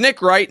 everyone? It's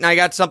Nick Wright, and I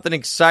got something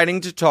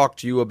exciting to talk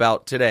to you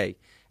about today.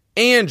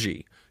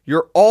 Angie,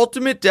 your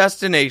ultimate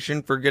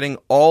destination for getting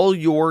all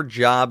your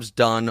jobs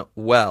done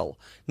well.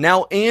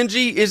 Now,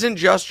 Angie isn't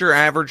just your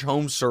average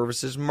home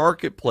services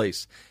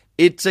marketplace.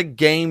 It's a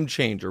game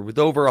changer with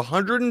over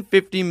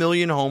 150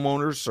 million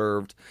homeowners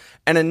served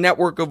and a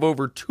network of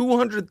over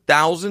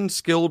 200,000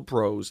 skilled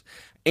pros.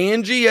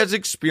 Angie has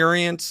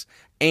experience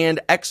and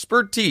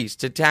expertise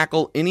to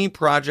tackle any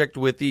project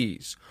with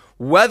ease.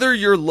 Whether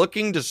you're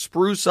looking to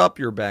spruce up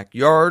your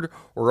backyard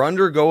or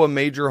undergo a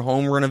major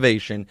home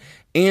renovation,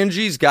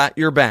 Angie's got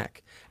your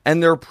back.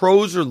 And their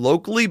pros are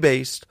locally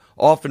based,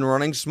 often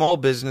running small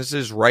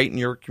businesses right in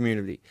your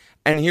community.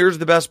 And here's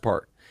the best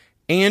part.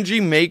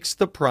 Angie makes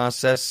the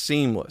process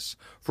seamless.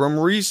 From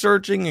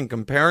researching and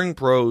comparing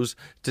pros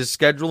to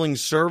scheduling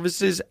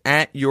services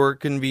at your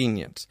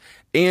convenience.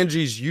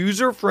 Angie's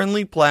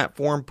user-friendly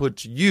platform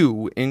puts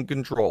you in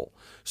control.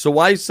 So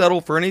why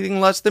settle for anything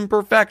less than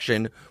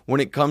perfection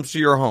when it comes to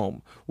your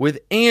home?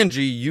 With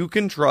Angie, you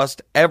can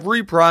trust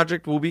every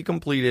project will be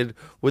completed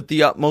with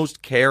the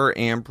utmost care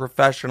and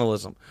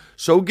professionalism.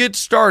 So get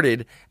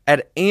started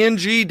at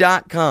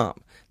Angie.com.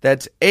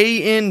 That's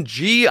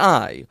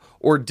ANGI,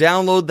 or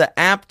download the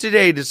app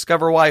today to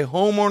discover why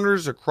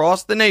homeowners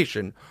across the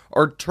nation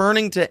are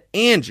turning to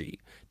Angie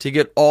to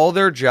get all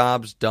their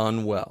jobs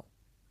done well.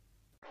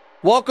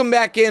 Welcome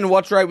back in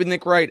What's Right with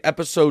Nick Wright,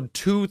 episode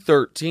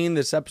 213.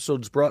 This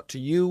episode's brought to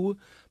you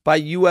by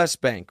U.S.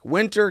 Bank.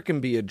 Winter can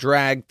be a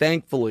drag.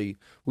 Thankfully,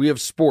 we have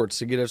sports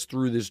to get us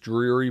through this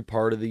dreary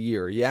part of the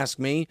year. You ask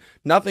me,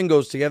 nothing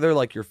goes together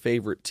like your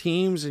favorite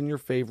teams and your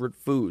favorite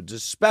foods,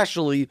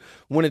 especially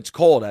when it's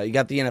cold out. You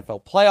got the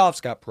NFL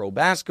playoffs, got pro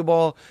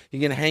basketball. You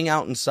can hang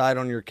out inside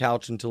on your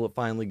couch until it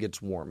finally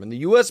gets warm. And the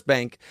U.S.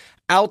 Bank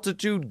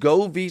Altitude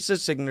Go Visa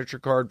Signature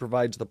Card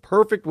provides the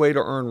perfect way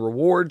to earn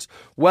rewards,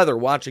 whether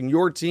watching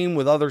your team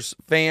with other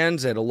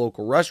fans at a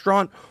local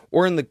restaurant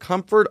or in the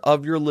comfort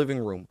of your living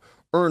room.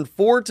 Earn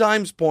 4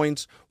 times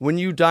points when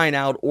you dine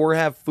out or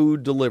have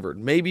food delivered.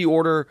 Maybe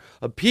order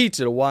a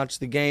pizza to watch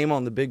the game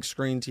on the big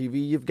screen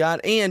TV you've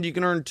got. And you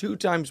can earn 2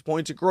 times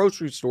points at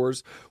grocery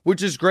stores,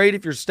 which is great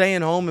if you're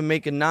staying home and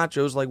making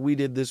nachos like we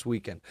did this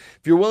weekend.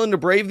 If you're willing to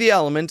brave the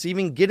elements,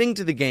 even getting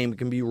to the game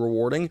can be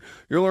rewarding.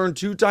 You'll earn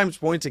 2 times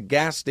points at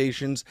gas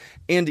stations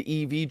and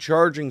EV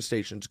charging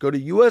stations. Go to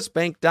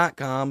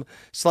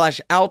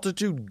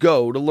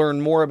usbank.com/altitudego to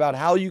learn more about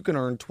how you can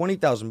earn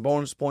 20,000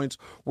 bonus points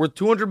worth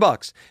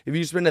 $200 if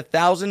you spend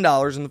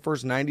 $1,000 in the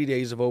first 90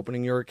 days of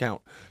opening your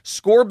account.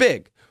 Score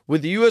big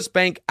with the U.S.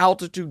 Bank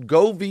Altitude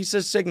Go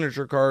Visa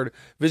Signature Card.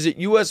 Visit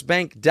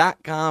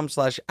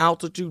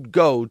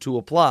usbank.com/altitudego to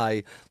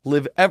apply.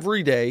 Live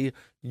every day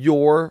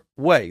your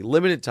way.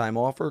 Limited time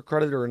offer.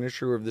 Creditor and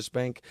issuer of this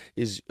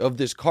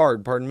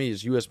card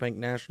is U.S. Bank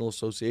National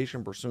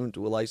Association pursuant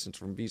to a license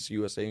from Visa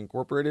USA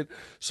Incorporated.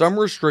 Some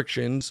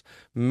restrictions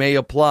may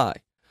apply.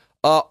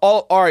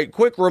 All right,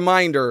 quick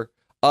reminder.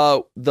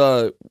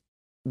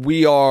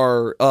 We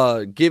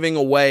are giving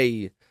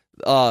away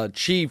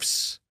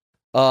Chiefs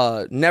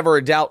Never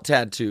a Doubt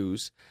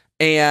tattoos.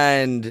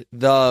 And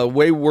the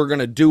way we're going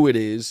to do it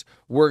is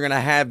we're going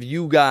to have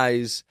you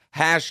guys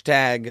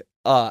hashtag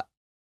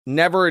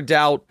Never a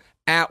Doubt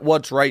at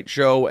What's Right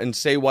Show and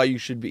say why you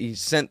should be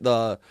sent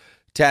the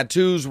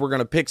tattoos. We're going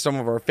to pick some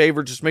of our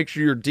favorites. Just make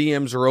sure your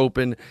DMs are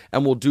open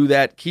and we'll do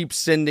that. Keep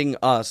sending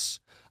us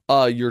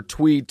your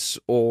tweets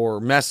or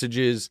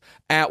messages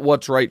at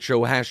What's Right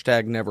Show,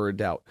 hashtag Never a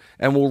Doubt.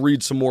 And we'll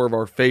read some more of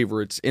our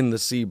favorites in the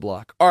C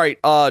block. All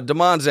right,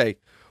 Demonze,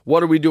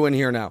 what are we doing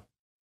here now?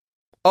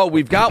 Oh,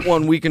 we've got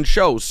one we can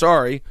show.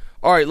 Sorry.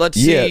 All right, let's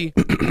see.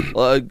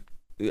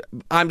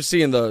 I'm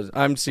seeing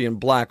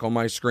black on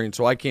my screen,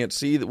 so I can't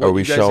see what are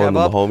we you guys showing have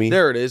them, up. homie?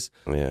 There it is.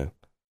 Yeah.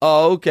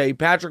 Oh, okay.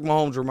 Patrick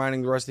Mahomes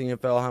reminding the rest of the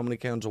NFL how many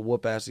counts of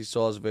whoop ass he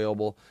saw is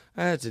available.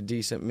 That's a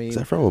decent meme. Is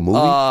that from a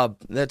movie?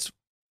 That's.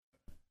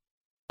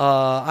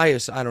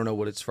 I don't know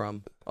what it's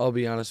from. I'll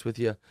be honest with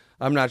you.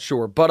 I'm not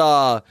sure. But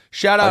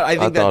shout out, I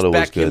think that's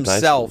Beck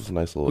himself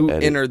nice who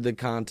edit. entered the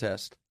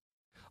contest.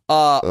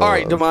 All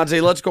right, Demonte,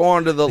 let's go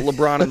on to the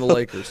LeBron and the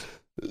Lakers.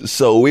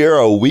 So we are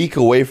a week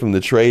away from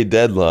the trade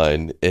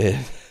deadline, the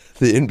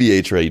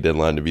NBA trade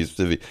deadline to be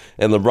specific.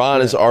 And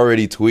LeBron is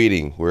already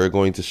tweeting. We're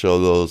going to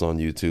show those on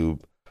YouTube.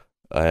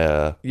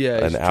 An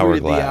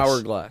hourglass. The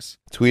hourglass.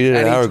 Tweeted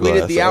an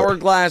hourglass. Tweeted the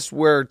hourglass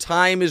where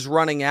time is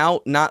running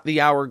out, not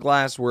the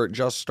hourglass where it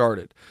just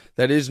started.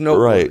 That is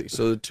noteworthy. Right.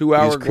 So the 2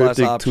 hourglass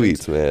cryptic options.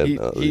 tweets, man. He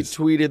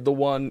tweeted the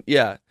one.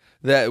 Yeah.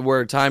 that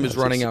where time is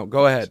running out.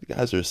 Go ahead. You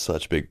guys are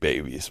such big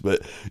babies.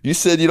 But you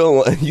said you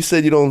don't. You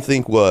said you don't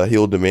think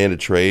he'll demand a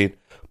trade,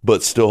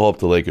 but still hope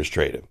the Lakers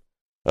trade him.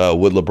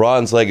 Would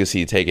LeBron's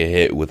legacy take a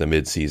hit with a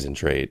midseason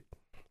trade,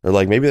 or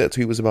like maybe that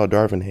tweet was about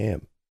Darvin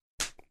Ham?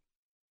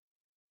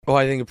 Oh,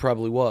 I think it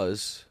probably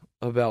was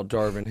about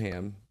Darvin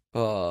Ham.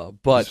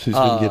 But he's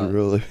been getting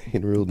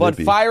real but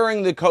nippy.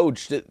 Firing the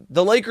coach,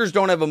 the Lakers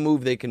don't have a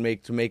move they can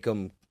make to make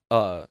them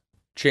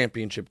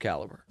championship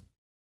caliber.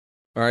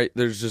 All right,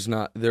 there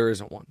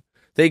isn't one.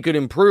 They could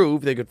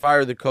improve. They could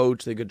fire the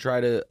coach. They could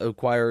try to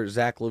acquire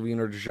Zach LaVine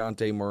or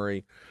DeJounte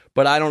Murray.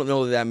 But I don't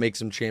know that makes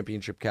them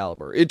championship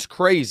caliber. It's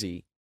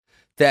crazy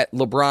that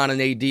LeBron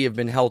and AD have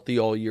been healthy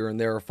all year and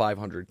they're a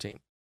 500 team.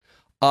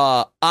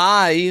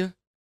 I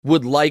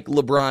would like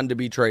LeBron to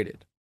be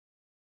traded.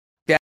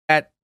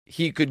 That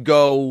he could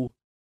go.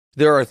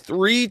 There are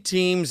 3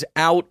 teams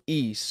out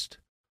east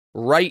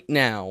right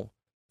now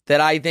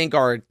that I think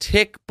are a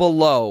tick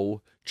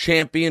below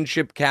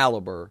championship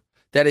caliber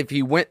that if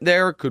he went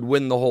there could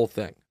win the whole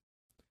thing.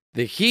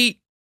 The Heat,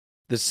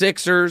 the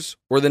Sixers,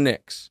 or the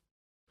Knicks.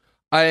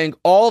 I think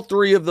all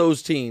 3 of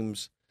those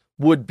teams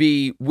would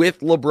be,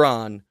 with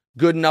LeBron,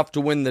 good enough to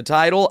win the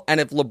title.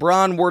 And if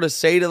LeBron were to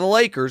say to the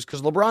Lakers,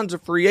 because LeBron's a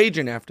free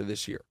agent after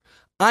this year,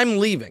 I'm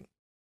leaving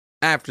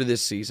after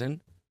this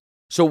season,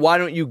 so why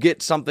don't you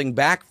get something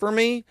back for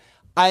me?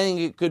 I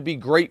think it could be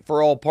great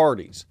for all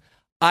parties.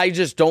 I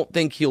just don't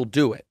think he'll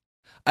do it.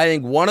 I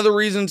think one of the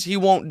reasons he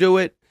won't do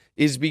it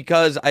is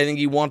because I think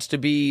he wants to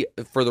be,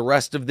 for the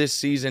rest of this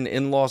season,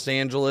 in Los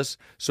Angeles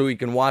so he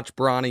can watch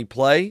Bronny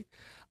play.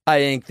 I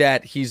think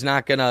that he's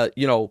not going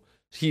to,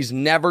 he's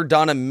never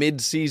done a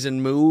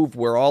mid-season move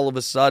where all of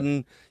a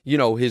sudden,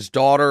 his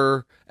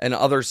daughter and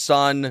other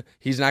son,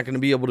 he's not going to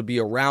be able to be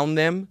around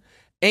them.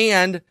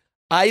 And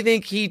I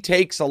think he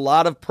takes a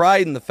lot of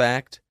pride in the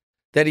fact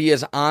that he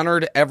has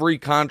honored every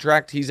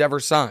contract he's ever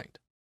signed.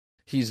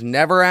 He's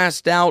never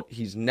asked out.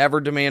 He's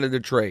never demanded a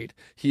trade.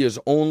 He has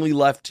only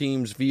left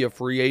teams via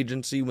free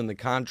agency when the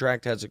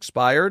contract has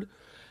expired.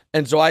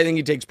 And so I think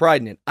he takes pride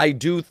in it. I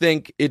do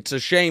think it's a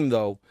shame,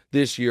 though,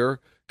 this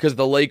year because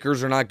the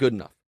Lakers are not good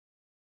enough.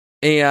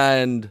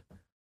 And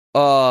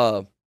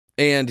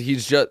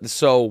he's just,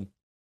 so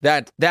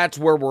that's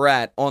where we're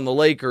at on the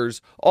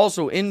Lakers.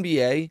 Also,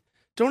 NBA,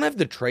 don't have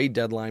the trade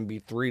deadline be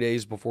 3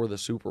 days before the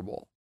Super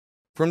Bowl.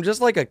 From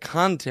just like a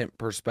content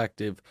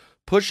perspective,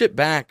 push it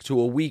back to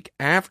a week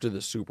after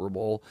the Super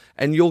Bowl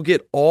and you'll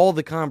get all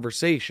the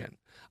conversation.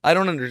 I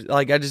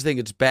just think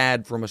it's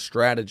bad from a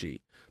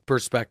strategy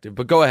perspective.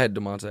 But go ahead,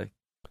 DeMonte.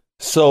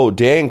 So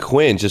Dan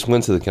Quinn just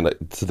went to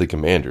the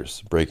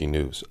Commanders. Breaking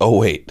news. Oh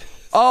wait.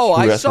 Oh,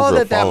 I saw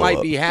that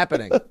might be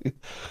happening.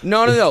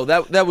 No.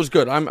 That was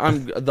good. I'm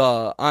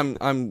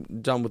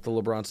done with the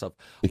LeBron stuff.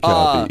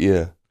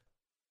 Yeah.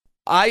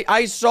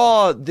 I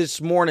saw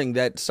this morning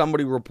that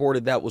somebody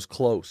reported that was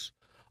close.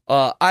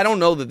 I don't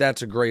know that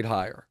that's a great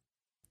hire,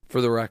 for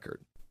the record.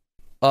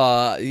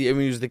 He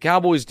was the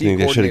Cowboys D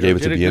coordinator.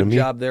 Did a good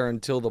job there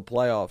until the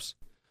playoffs.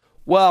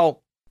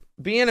 Well,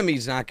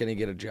 Bieniemy's not going to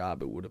get a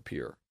job, it would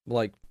appear.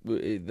 Like,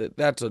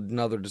 that's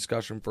another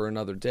discussion for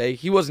another day.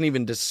 He wasn't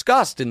even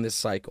discussed in this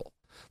cycle.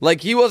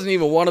 Like, he wasn't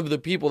even one of the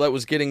people that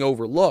was getting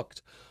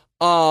overlooked.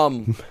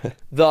 I'd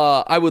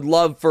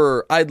love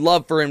for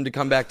him to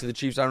come back to the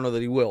Chiefs. I don't know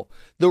that he will.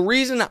 The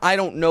reason I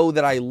don't know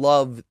that I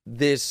love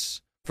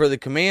this for the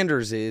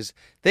Commanders is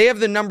they have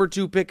the number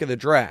 2 pick of the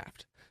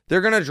draft.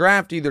 They're going to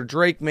draft either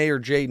Drake May or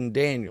Jaden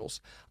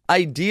Daniels.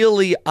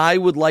 Ideally, I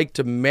would like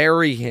to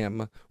marry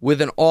him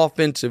with an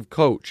offensive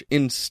coach.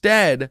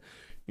 Instead,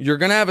 you're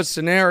going to have a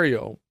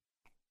scenario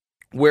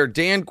where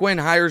Dan Quinn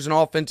hires an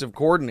offensive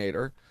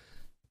coordinator.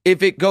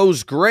 If it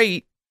goes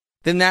great,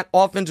 then that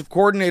offensive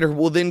coordinator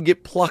will then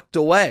get plucked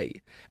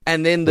away.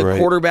 And then the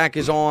quarterback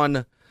is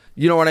on,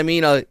 you know what I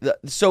mean?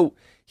 So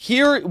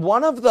here,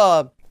 one of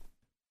the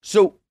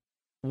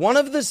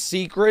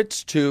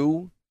secrets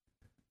to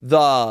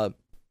the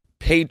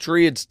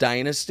Patriots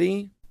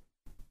dynasty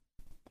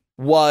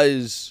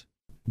was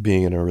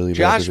being in a really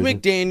Josh bad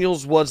division.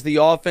 McDaniels was the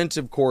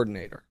offensive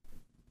coordinator.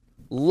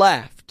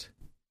 Left,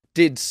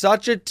 did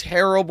such a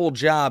terrible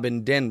job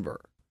in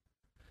Denver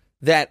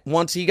that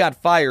once he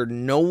got fired,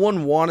 no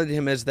one wanted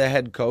him as the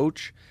head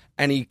coach,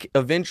 and he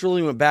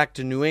eventually went back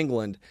to New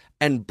England,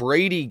 and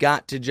Brady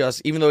got to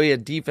just, even though he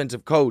had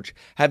defensive coach,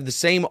 have the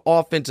same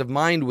offensive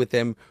mind with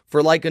him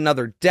for like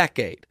another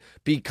decade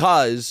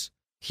because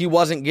he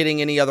wasn't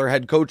getting any other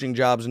head coaching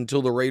jobs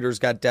until the Raiders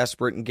got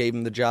desperate and gave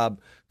him the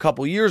job a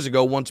couple years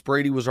ago once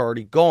Brady was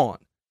already gone.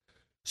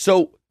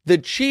 So the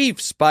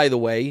Chiefs, by the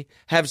way,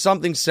 have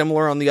something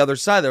similar on the other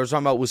side that I was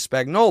talking about with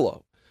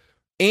Spagnuolo.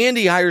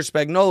 Andy hires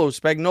Spagnuolo.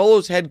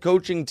 Spagnuolo's head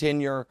coaching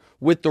tenure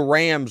with the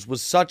Rams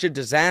was such a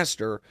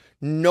disaster.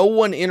 No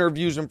one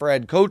interviews him for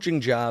head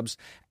coaching jobs,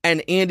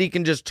 and Andy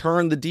can just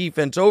turn the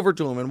defense over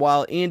to him. And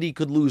while Andy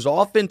could lose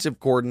offensive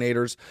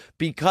coordinators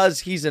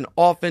because he's an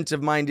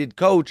offensive-minded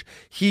coach,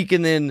 he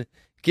can then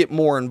get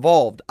more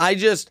involved.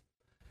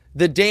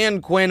 The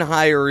Dan Quinn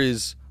hire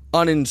is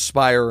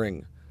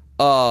uninspiring.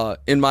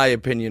 in my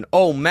opinion.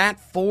 Oh, Matt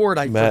Ford,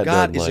 I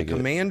forgot, is a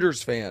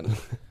Commanders fan.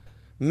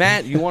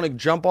 Matt, you want to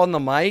jump on the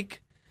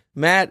mic?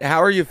 Matt,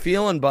 how are you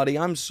feeling, buddy?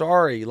 I'm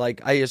sorry.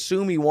 I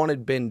assume he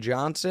wanted Ben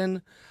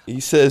Johnson. He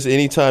says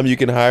anytime you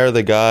can hire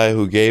the guy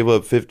who gave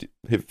up 50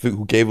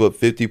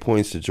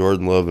 points to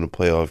Jordan Love in a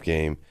playoff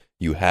game,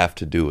 you have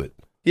to do it.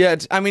 Yeah,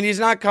 he's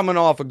not coming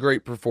off a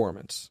great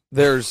performance.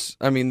 There's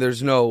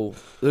no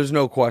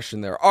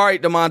question there. All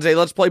right, DeMonte,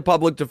 let's play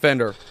Public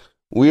Defender.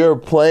 We are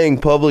playing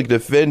Public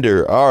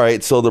Defender. All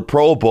right, so the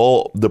Pro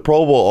Bowl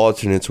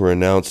alternates were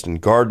announced, and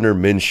Gardner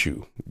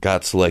Minshew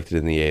got selected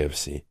in the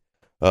AFC.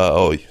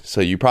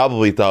 So you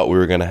probably thought we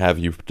were going to have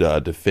you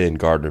defend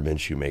Gardner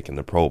Minshew making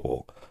the Pro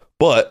Bowl.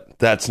 But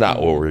that's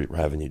not what we're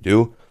having you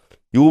do.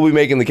 You will be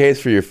making the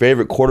case for your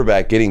favorite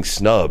quarterback getting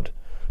snubbed.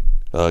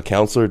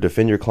 Counselor,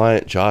 defend your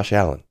client, Josh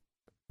Allen.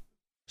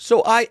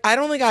 So I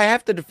don't think I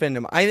have to defend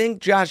him. I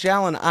think Josh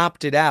Allen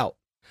opted out.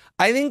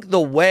 I think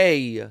the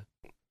way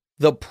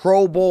the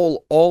Pro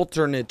Bowl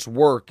alternates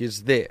work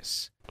is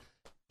this.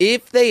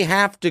 If they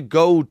have to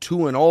go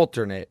to an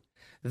alternate,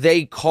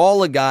 they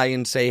call a guy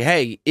and say,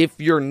 hey, if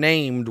you're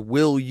named,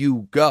 will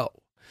you go?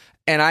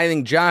 And I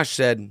think Josh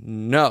said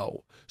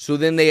no. So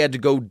then they had to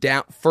go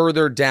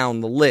further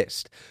down the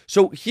list.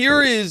 So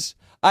here is,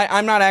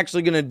 I'm not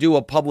actually going to do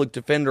a public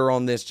defender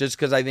on this just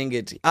because I think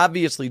it's,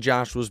 obviously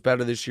Josh was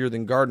better this year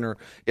than Gardner.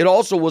 It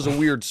also was a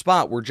weird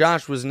spot where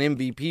Josh was an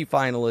MVP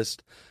finalist,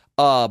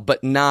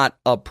 but not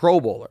a Pro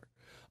Bowler.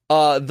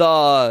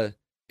 So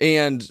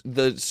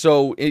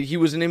he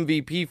was an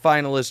MVP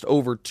finalist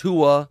over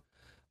Tua,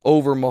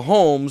 over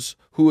Mahomes,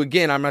 who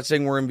again, I'm not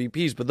saying we're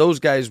MVPs, but those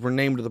guys were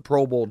named to the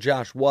Pro Bowl.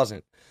 Josh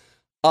wasn't.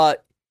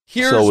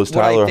 Here's so was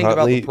Tyler what I think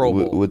Huntley, about the Pro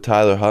Bowl. Would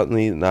Tyler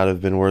Huntley not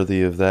have been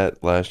worthy of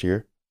that last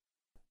year?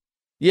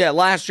 Yeah,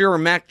 last year or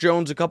Mac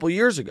Jones a couple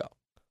years ago.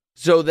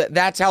 So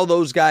that's how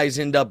those guys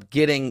end up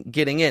getting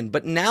in.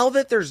 But now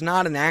that there's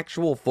not an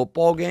actual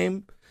football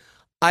game,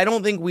 I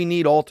don't think we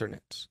need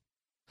alternates.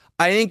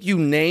 I think you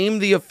name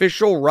the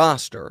official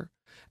roster,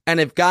 and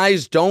if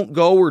guys don't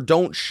go or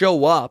don't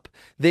show up,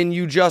 then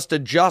you just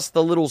adjust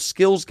the little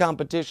skills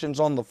competitions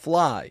on the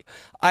fly.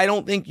 I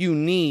don't think you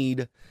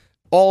need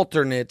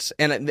alternates,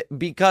 and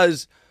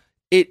because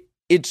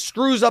it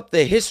screws up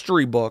the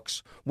history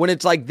books when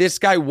it's like this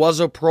guy was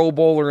a Pro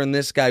Bowler and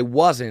this guy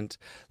wasn't.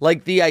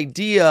 Like the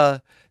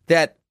idea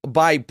that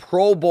by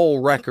Pro Bowl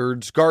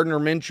records, Gardner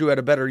Minshew had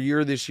a better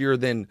year this year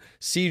than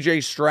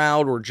CJ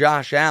Stroud or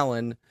Josh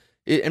Allen,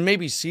 and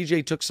maybe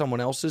CJ took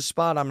someone else's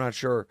spot, I'm not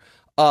sure,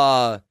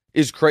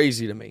 is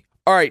crazy to me.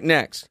 All right,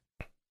 next.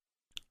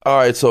 All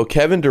right, so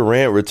Kevin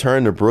Durant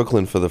returned to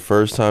Brooklyn for the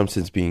first time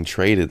since being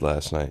traded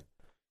last night.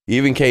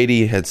 Even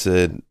KD had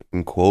said,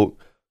 in quote,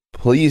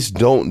 "Please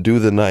don't do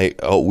the night.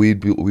 We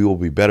will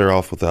be better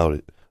off without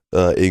it,"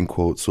 end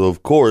quote. So,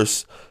 of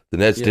course, the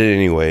Nets did it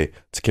anyway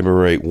to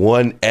commemorate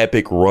one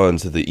epic run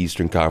to the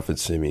Eastern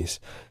Conference semis.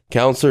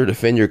 Counselor,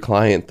 defend your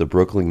client, the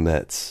Brooklyn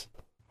Nets.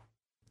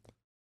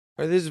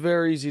 All right, this is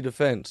very easy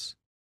defense.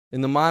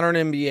 In the modern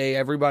NBA,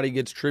 everybody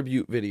gets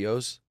tribute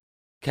videos.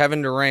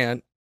 Kevin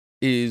Durant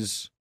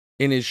is,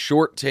 in his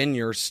short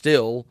tenure,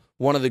 still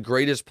one of the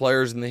greatest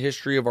players in the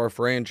history of our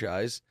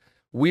franchise.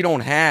 We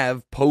don't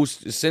have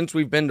since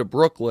we've been to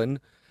Brooklyn,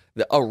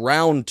 a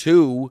round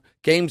 2,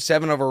 game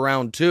 7 of a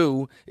round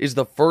 2 is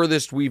the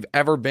furthest we've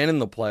ever been in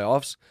the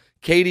playoffs.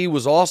 KD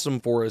was awesome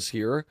for us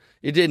here.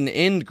 It didn't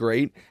end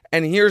great.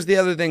 And here's the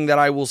other thing that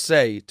I will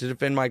say to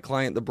defend my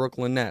client, the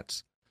Brooklyn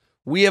Nets.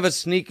 We have a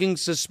sneaking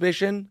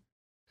suspicion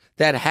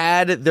that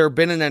had there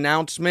been an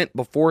announcement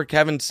before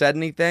Kevin said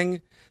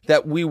anything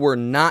that we were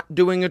not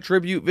doing a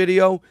tribute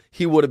video,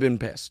 he would have been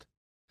pissed.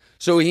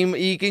 So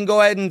he can go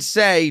ahead and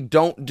say,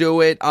 don't do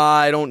it,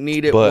 I don't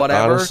need it, but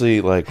whatever. Honestly,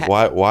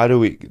 why do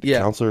we,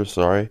 Counselor,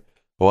 sorry,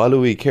 why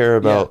do we care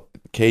about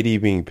KD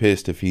being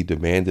pissed if he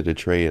demanded a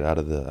trade out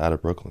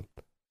of Brooklyn?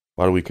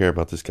 Why do we care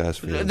about this guy's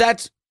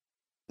feelings?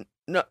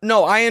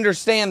 No, I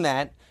understand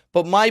that,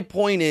 but my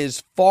point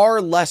is far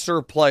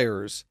lesser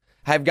players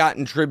have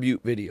gotten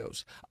tribute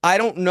videos. I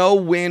don't know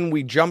when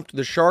we jumped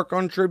the shark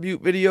on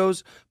tribute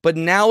videos, but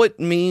now it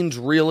means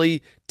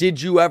really,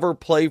 did you ever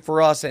play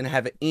for us and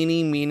have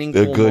any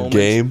meaningful a good moments?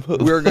 Game?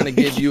 We're going to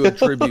give you a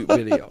tribute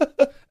video.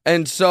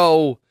 And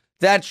so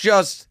that's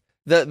just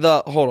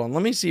the hold on,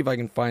 let me see if I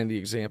can find the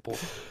example.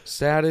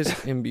 Saddest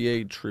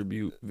NBA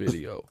tribute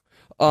video.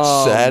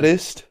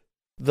 Saddest?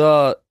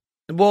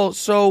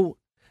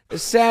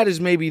 Sad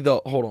is maybe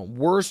the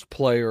worst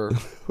player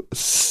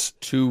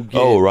to get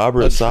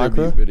Robert a Sacre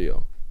tribute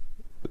video.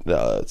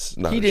 No, it's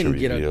not. He didn't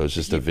get video. It's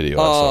just a video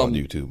I saw on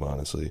YouTube.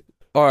 Honestly,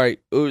 all right.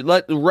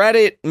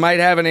 Reddit might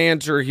have an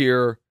answer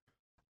here.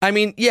 I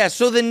mean, yeah.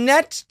 So the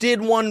Nets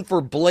did one for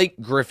Blake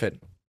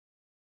Griffin.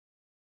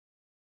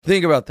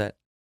 Think about that.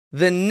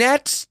 The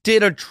Nets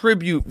did a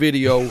tribute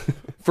video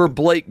for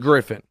Blake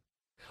Griffin.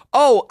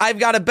 Oh, I've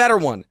got a better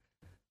one.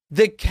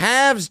 The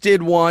Cavs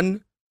did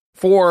one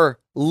for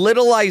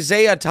little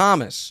Isaiah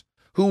Thomas,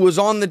 who was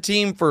on the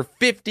team for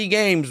 50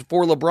 games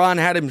before LeBron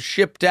had him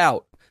shipped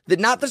out.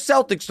 Not the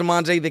Celtics,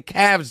 DeMonte, the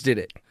Cavs did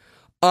it.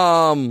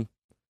 And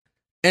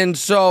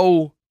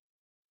so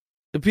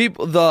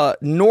the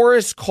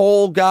Norris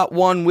Cole got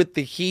one with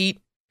the Heat.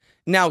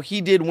 Now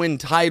he did win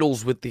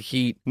titles with the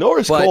Heat.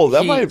 Norris Cole,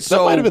 that might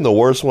have been the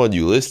worst one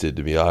you listed,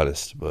 to be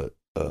honest. But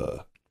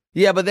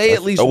yeah, but they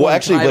at least won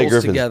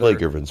titles together. Blake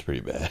Griffin's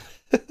pretty bad.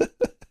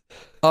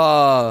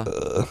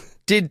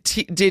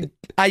 Did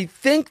I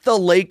think the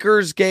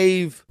Lakers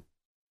gave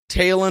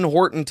Talon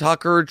Horton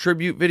Tucker a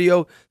tribute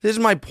video? This is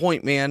my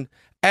point, man.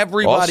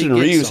 Everybody Austin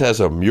Reeves has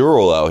a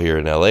mural out here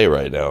in LA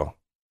right now.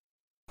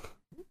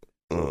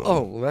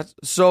 Oh, that's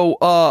so.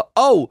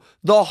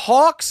 The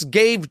Hawks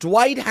gave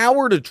Dwight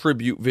Howard a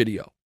tribute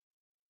video.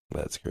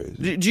 That's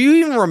crazy. Do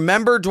you even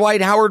remember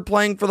Dwight Howard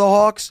playing for the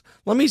Hawks?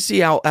 Let me see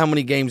how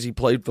many games he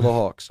played for the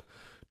Hawks.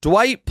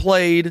 Dwight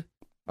played.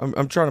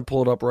 I'm trying to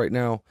pull it up right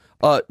now.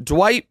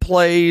 Dwight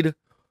played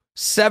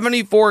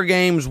 74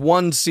 games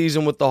one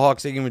season with the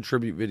Hawks. They gave him a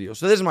tribute video.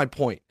 So this is my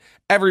point.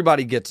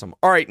 Everybody gets them.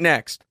 All right,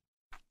 next.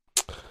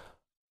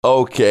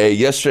 Okay,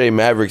 yesterday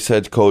Mavericks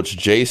head coach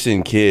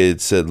Jason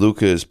Kidd said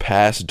Luka is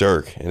past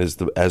Dirk and is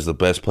as the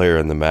best player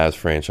in the Mavs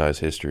franchise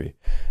history,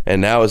 and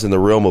now is in the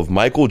realm of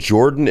Michael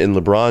Jordan and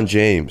LeBron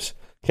James.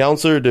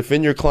 Counselor,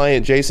 defend your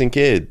client, Jason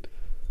Kidd.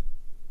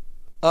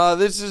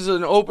 This is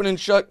an open and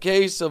shut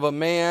case of a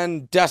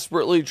man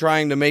desperately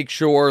trying to make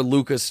sure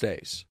Luka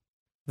stays.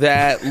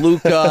 That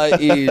Luka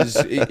is,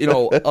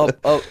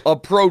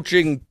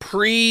 approaching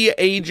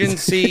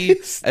pre-agency,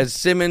 as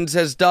Simmons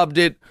has dubbed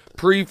it,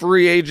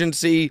 pre-free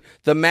agency.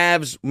 The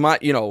Mavs,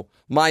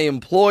 my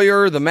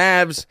employer, the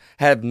Mavs,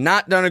 have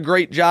not done a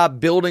great job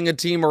building a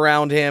team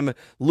around him.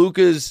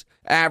 Luka's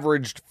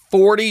averaged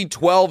 40,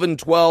 12, and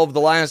 12 the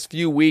last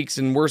few weeks,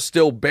 and we're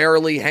still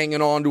barely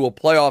hanging on to a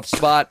playoff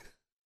spot.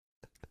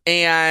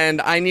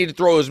 And I need to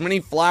throw as many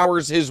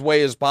flowers his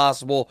way as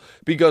possible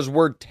because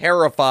we're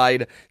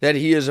terrified that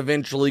he is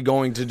eventually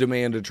going to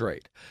demand a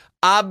trade.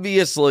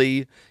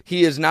 Obviously,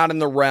 he is not in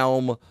the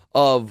realm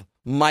of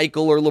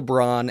Michael or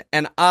LeBron,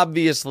 and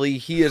obviously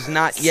he is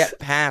not yet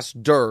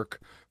past Dirk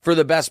for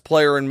the best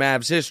player in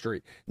Mavs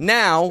history.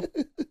 Now,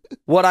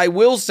 what I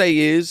will say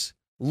is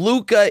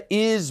Luka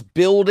is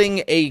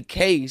building a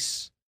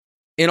case.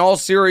 In all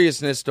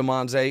seriousness,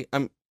 DeMonze,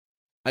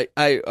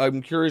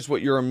 I'm curious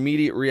what your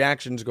immediate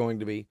reaction is going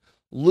to be.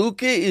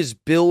 Luka is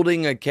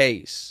building a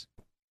case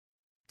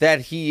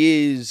that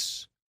he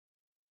is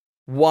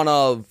one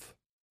of,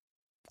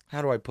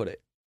 how do I put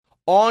it,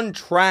 on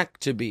track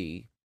to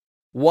be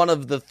one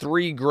of the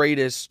three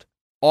greatest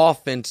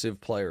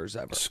offensive players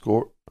ever.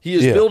 He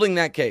is building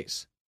that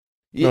case.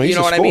 You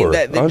know what I mean?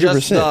 That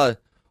just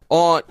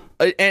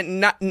and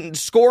not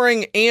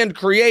scoring and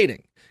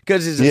creating.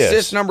 Because his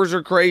assist numbers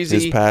are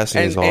crazy. His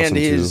passing is awesome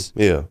too.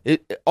 Yeah.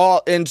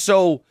 And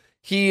so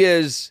he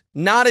is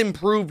not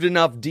improved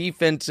enough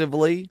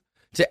defensively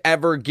to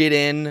ever get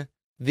in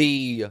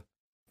the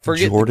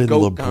Jordan the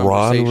GOAT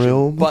LeBron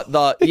realm.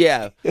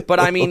 But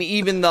I mean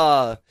even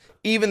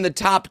the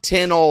top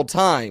 10 all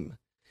time,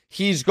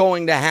 he's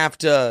going to have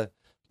to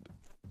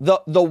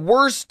the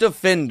worst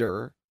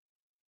defender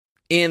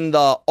in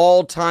the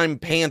all-time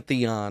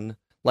pantheon,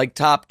 like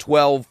top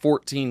 12,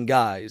 14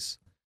 guys.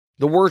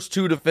 The worst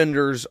two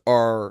defenders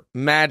are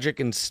Magic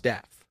and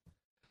Steph.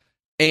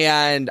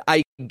 And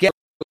I get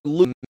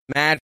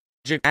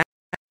Magic,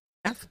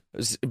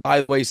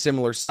 by the way,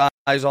 similar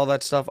size, all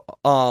that stuff.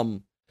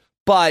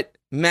 But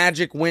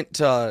Magic went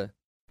to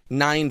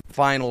 9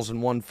 finals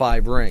and won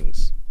 5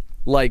 rings.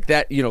 Like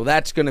that,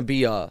 that's going to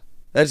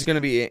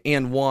be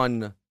and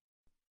won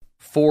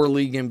 4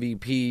 league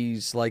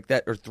MVPs like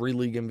that, or 3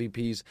 league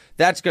MVPs.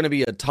 That's going to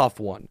be a tough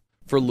one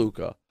for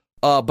Luka.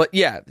 But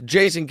yeah,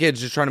 Jason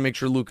Kidd's just trying to make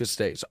sure Luka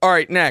stays. All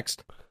right,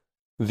 next.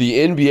 The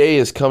NBA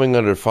is coming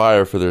under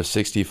fire for their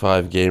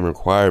 65-game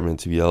requirement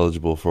to be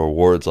eligible for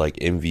awards like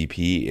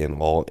MVP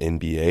and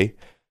All-NBA.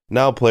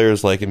 Now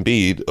players like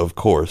Embiid, of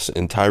course,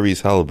 and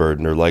Tyrese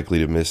Halliburton are likely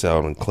to miss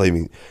out on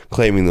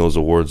claiming those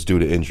awards due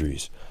to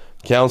injuries.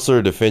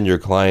 Counselor, defend your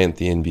client,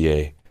 the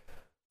NBA.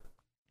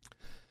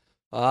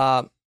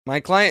 My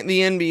client, the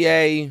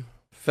NBA,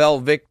 fell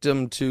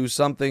victim to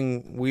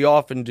something we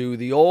often do,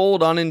 the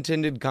old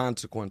unintended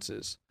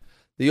consequences.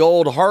 The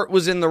old heart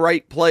was in the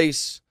right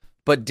place,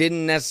 but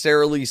didn't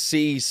necessarily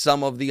see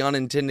some of the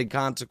unintended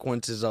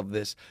consequences of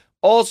this.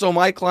 Also,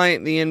 my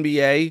client, the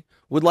NBA,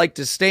 would like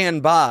to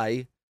stand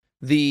by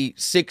the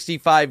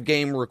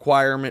 65-game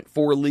requirement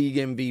for league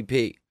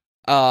MVP.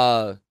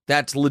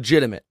 That's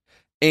legitimate.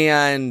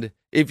 And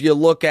if you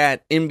look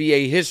at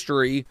NBA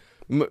history,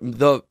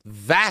 the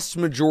vast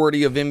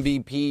majority of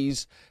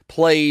MVPs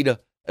played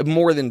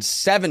more than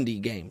 70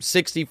 games.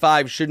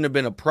 65 shouldn't have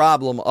been a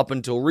problem up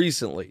until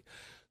recently.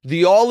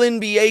 The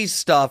All-NBA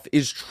stuff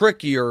is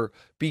trickier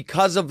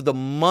because of the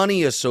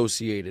money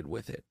associated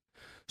with it.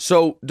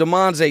 So,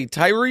 DeMonze,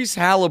 Tyrese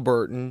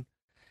Halliburton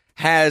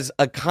has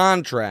a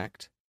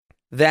contract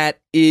that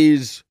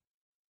is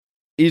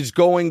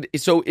going,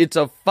 so it's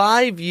a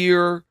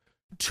 5-year,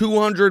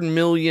 $200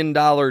 million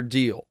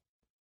deal.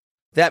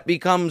 That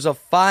becomes a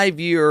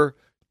 5-year,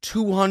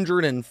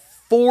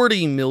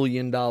 $240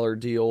 million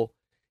deal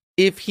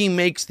if he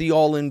makes the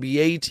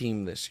All-NBA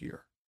team this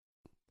year.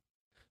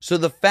 So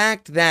the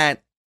fact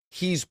that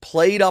he's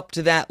played up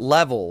to that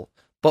level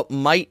but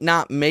might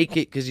not make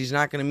it because he's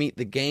not going to meet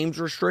the games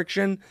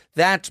restriction,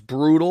 that's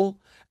brutal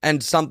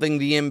and something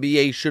the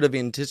NBA should have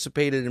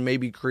anticipated and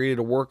maybe created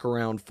a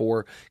workaround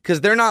for,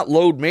 because they're not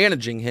load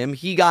managing him.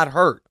 He got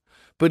hurt,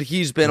 but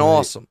he's been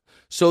awesome.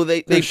 So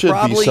they should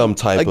probably be some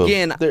type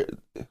again,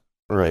 of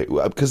right,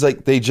 because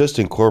like they just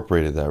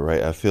incorporated that,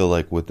 right? I feel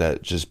like with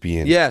that just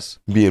being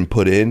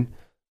put in,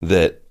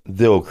 that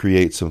they'll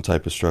create some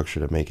type of structure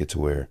to make it to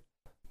where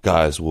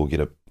guys will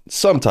get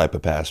some type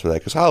of pass for that,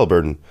 because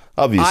Halliburton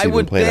obviously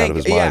been playing out of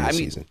his mind this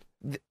season.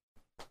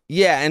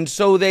 And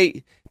so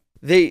they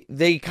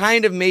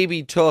kind of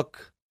maybe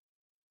took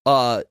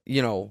a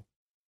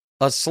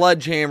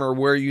sledgehammer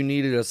where you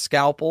needed a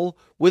scalpel.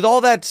 With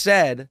all that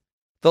said,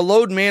 the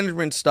load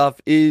management stuff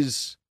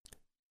is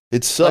a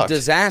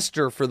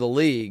disaster for the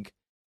league,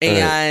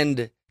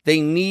 and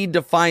they need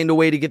to find a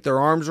way to get their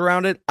arms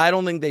around it. I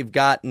don't think they've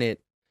gotten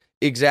it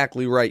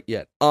exactly right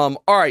yet.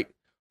 All right.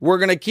 We're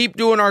going to keep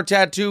doing our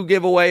tattoo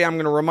giveaway. I'm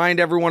going to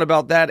remind everyone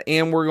about that,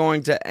 and we're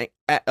going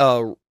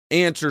to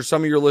answer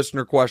some of your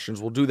listener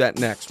questions. We'll do that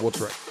next. What's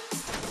right?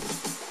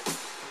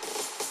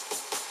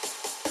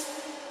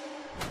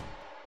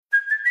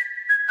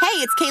 Hey,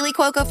 it's Kaylee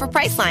Cuoco for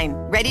Priceline.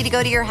 Ready to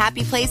go to your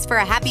happy place for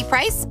a happy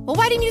price? Well,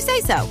 why didn't you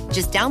say so?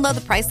 Just download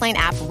the Priceline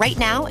app right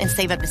now and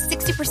save up to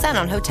 60%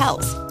 on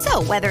hotels.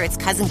 So whether it's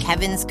Cousin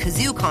Kevin's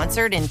Kazoo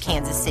Concert in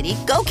Kansas City,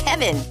 go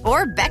Kevin,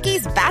 or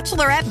Becky's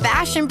Bachelorette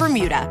Bash in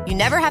Bermuda, you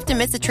never have to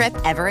miss a trip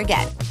ever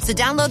again. So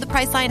download the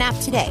Priceline app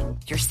today.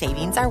 Your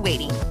savings are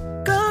waiting.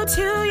 Go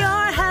to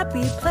your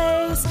happy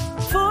place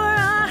for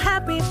a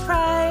happy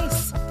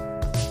price.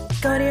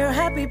 Go to your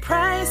happy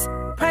price,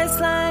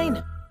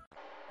 Priceline.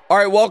 All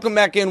right, welcome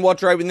back in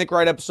What's Right with Nick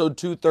Wright, episode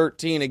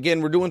 213.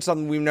 Again, we're doing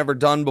something we've never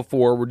done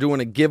before. We're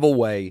doing a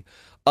giveaway.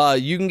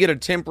 You can get a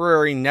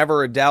temporary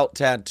Never a Doubt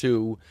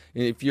tattoo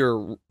if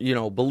you're,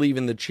 believe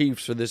in the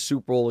Chiefs for this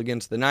Super Bowl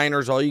against the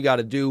Niners. All you got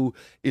to do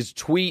is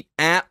tweet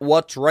at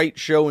What's Right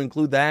Show,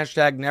 include the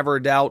hashtag Never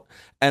a Doubt,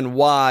 and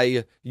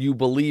why you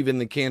believe in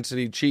the Kansas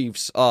City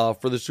Chiefs for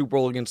the Super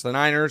Bowl against the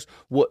Niners.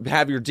 We'll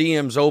have your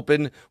DMs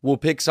open. We'll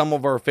pick some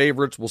of our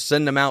favorites. We'll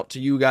send them out to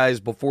you guys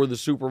before the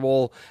Super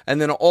Bowl.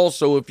 And then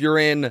also, if you're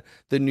in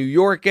the New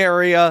York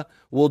area,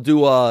 we'll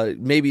do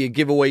maybe a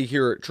giveaway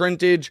here at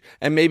Trentage,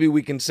 and maybe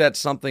we can set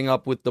something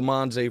up with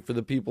DeMonze for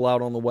the people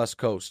out on the West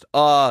Coast.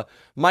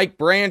 Mike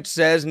Branch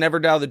says, never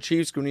doubt the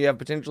Chiefs when you have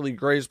potentially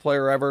greatest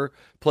player ever,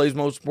 plays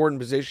most important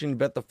position,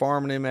 bet the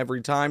farm on him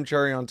every time.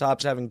 Cherry on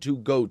top's having two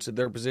GOATs at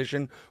their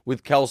position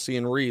with Kelsey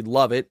and Reed.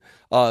 Love it.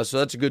 So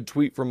that's a good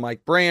tweet from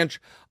Mike Branch.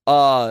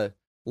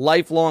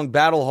 Lifelong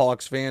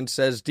Battlehawks fan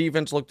says,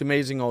 defense looked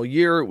amazing all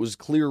year. It was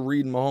clear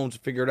Reed and Mahomes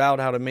figured out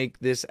how to make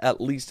this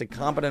at least a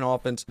competent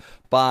offense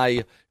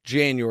by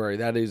January.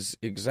 That is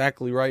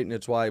exactly right, and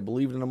it's why I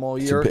believed in them all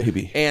year.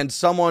 Baby. And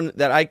someone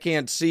that I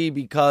can't see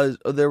because,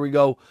 there we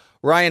go,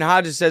 Ryan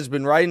Hodges says,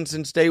 been riding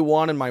since day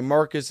one in my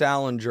Marcus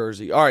Allen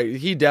jersey. All right,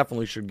 he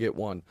definitely should get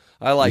one.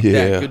 I like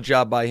that. Good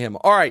job by him.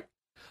 All right,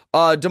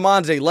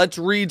 DeMonze, let's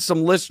read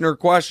some listener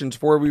questions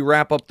before we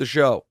wrap up the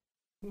show.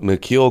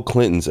 Nikhil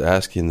Clinton's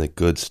asking the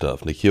good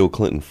stuff. Nikhil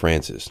Clinton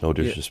Francis, no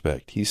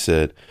disrespect. He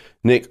said,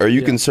 Nick, are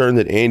you concerned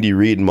that Andy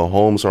Reid and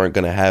Mahomes aren't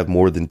going to have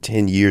more than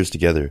 10 years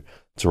together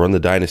to run the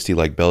dynasty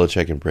like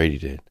Belichick and Brady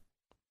did?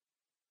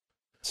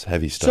 It's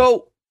heavy stuff.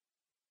 So,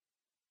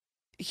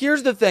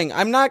 here's the thing.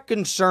 I'm not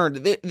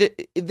concerned.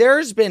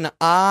 There's been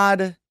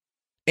odd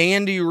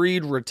Andy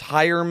Reid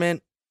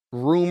retirement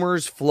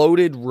rumors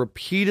floated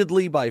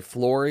repeatedly by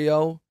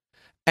Florio.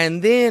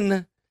 And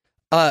then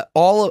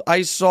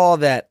I saw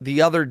that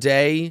the other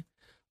day,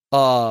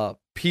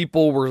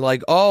 people were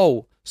like,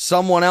 oh,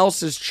 someone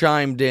else has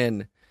chimed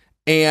in,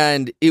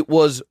 and it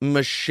was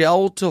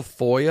Michelle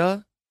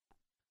Tafoya.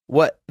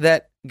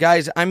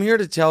 Guys, I'm here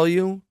to tell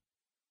you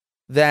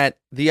that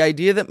the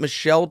idea that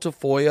Michelle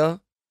Tafoya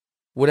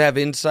would have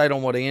insight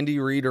on what Andy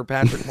Reid or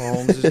Patrick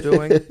Mahomes is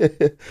doing.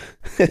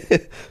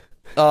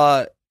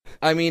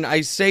 I mean,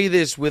 I say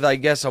this with, I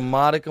guess, a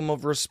modicum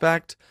of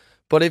respect,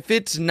 but if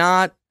it's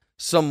not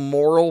some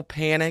moral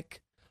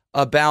panic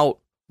about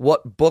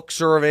what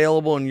books are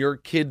available in your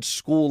kid's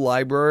school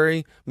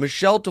library,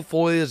 Michelle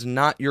Tafoya is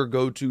not your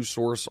go-to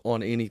source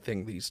on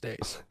anything these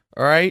days.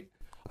 All right?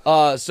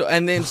 I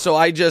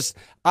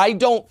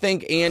don't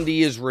think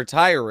Andy is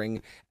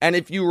retiring. And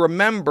if you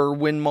remember,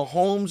 when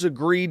Mahomes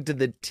agreed to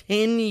the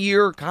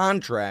 10-year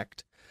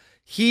contract,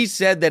 he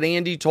said that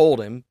Andy told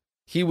him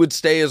he would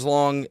stay as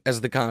long as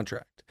the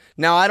contract.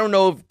 Now, I don't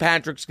know if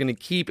Patrick's going to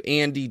keep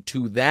Andy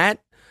to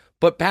that,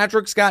 but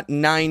Patrick's got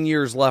 9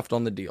 years left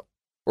on the deal,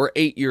 or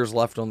 8 years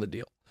left on the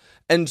deal.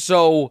 And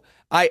so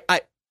I'm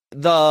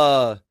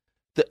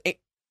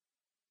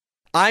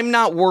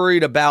not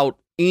worried about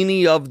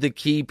any of the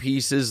key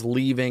pieces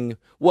leaving.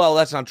 Well,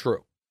 that's not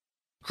true.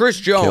 Chris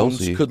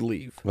Jones could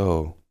leave.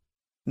 Oh.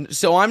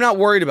 So I'm not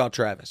worried about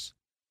Travis.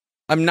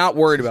 I'm not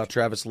worried about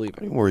Travis leaving.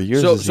 How many more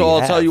years does he I'll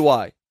have? tell you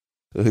why.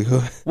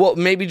 Well,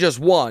 maybe just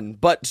one.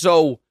 But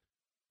so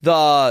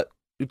the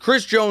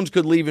Chris Jones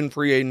could leave in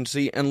free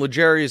agency and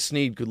L'Jarius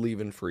Sneed could leave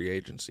in free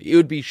agency. It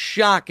would be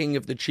shocking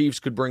if the Chiefs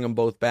could bring them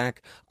both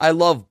back. I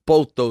love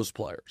both those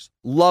players.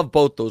 Love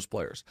both those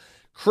players.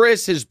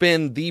 Chris has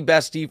been the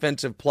best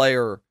defensive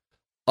player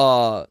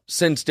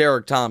since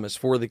Derek Thomas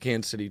for the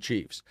Kansas City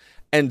Chiefs.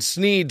 And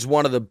Sneed's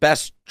one of the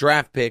best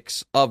draft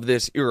picks of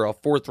this era,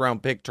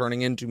 4th-round pick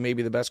turning into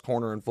maybe the best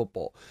corner in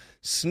football.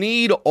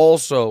 Sneed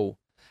also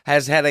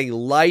has had a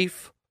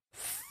life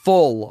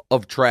full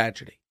of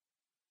tragedy.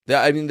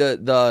 I mean,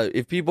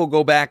 if people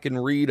go back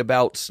and read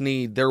about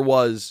Sneed, there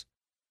was,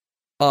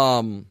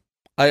 it's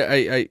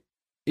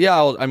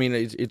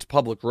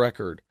public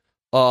record.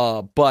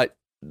 But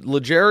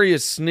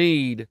L'Jarius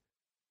Sneed,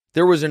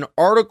 there was an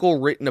article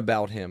written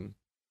about him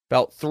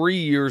about 3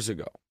 years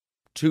ago,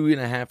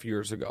 2.5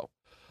 years ago,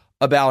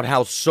 about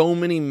how so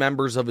many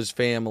members of his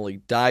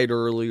family died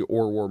early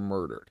or were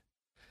murdered.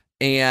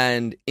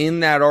 And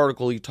in that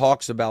article, he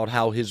talks about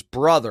how his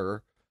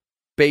brother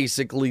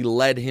basically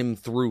led him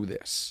through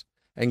this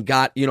and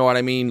got,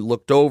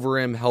 looked over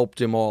him,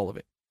 helped him, all of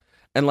it.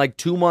 And like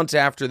 2 months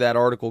after that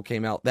article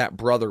came out, that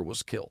brother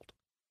was killed.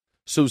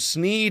 So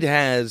Sneed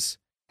has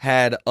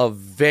had a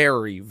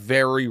very,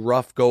 very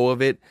rough go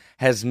of it,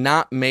 has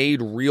not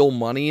made real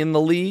money in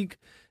the league.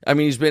 I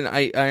mean, he's been,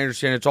 I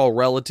understand it's all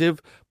relative,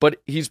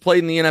 but he's played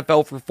in the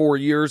NFL for 4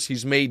 years.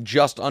 He's made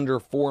just under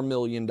 $4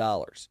 million.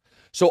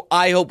 So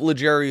I hope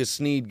L'Jarius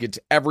Sneed gets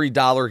every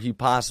dollar he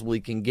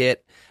possibly can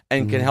get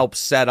and can help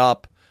set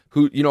up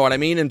who, you know what I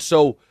mean? And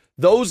so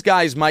those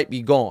guys might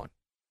be gone.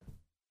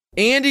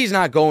 Andy's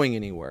not going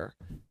anywhere.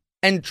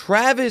 And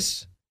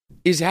Travis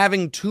is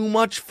having too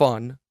much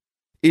fun,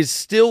 is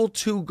still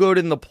too good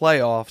in the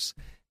playoffs.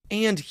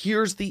 And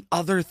here's the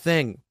other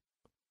thing.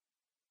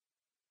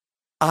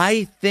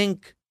 I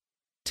think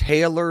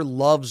Taylor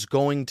loves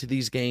going to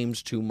these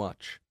games too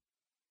much.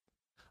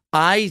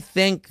 I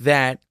think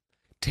that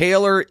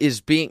Taylor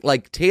is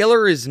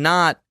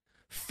not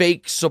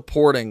fake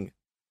supporting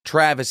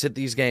Travis at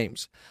these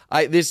games.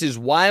 This is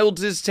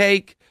Wilds'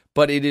 take,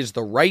 but it is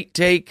the right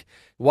take.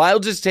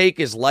 Wilds' take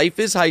is life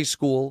is high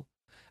school,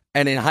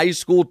 and in high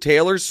school,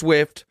 Taylor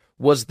Swift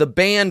was the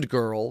band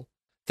girl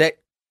that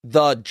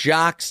the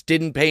jocks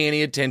didn't pay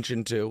any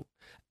attention to,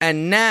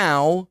 and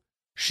now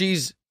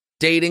she's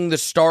dating the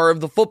star of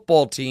the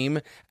football team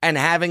and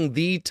having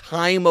the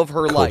time of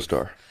her life.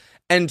 Co-star.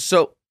 And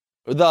so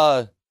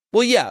obviously,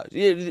 the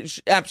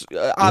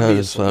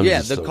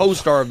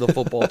co-star of the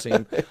football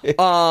team.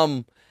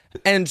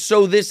 And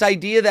so this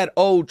idea that,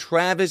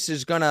 Travis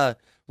is going to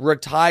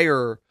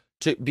retire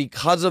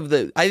because of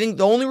I think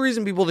the only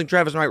reason people think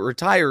Travis might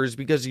retire is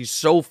because he's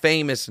so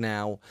famous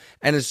now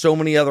and has so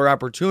many other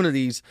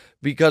opportunities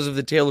because of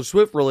the Taylor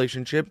Swift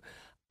relationship.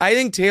 I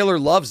think Taylor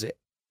loves it.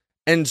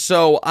 And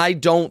so I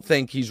don't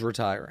think he's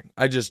retiring.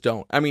 I just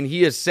don't. I mean,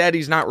 he has said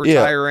he's not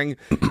retiring.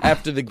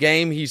 After the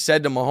game. He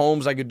said to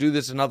Mahomes, I could do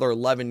this another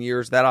 11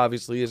 years. That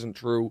obviously isn't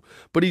true.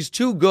 But he's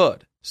too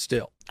good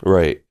still.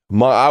 Right.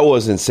 I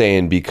wasn't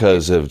saying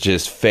because of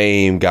just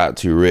fame got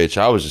too rich.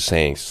 I was just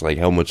saying, like,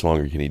 how much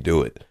longer can he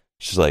do it?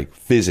 Just like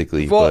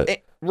physically. Well,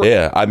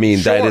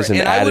 that is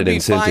an added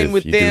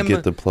incentive. You do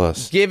get the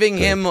plus. Giving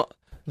him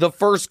the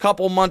first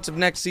couple months of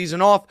next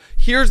season off.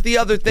 Here's the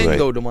other thing,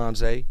 though,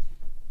 Demonze.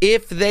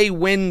 If they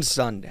win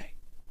Sunday,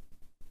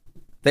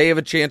 they have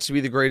a chance to be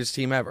the greatest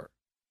team ever.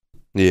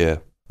 Yeah.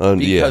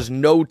 Because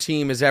no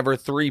team has ever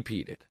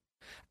three-peated.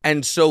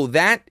 And so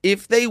that,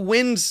 if they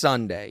win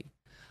Sunday,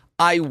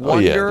 I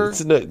wonder...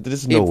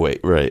 there's no way,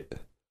 right.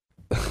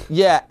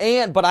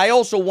 But I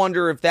also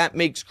wonder if that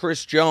makes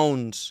Chris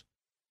Jones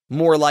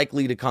more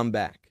likely to come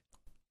back.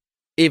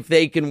 If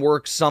they can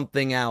work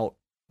something out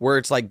where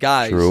it's like,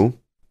 guys, True.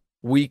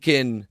 We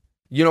can...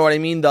 You know what I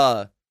mean?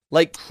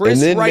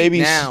 Chris right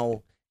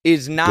now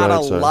is not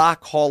a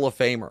lock Hall of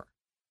Famer.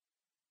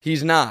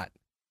 He's not.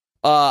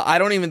 I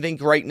don't even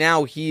think right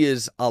now he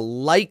is a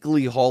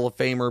likely Hall of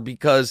Famer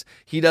because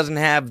he doesn't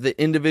have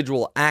the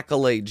individual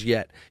accolades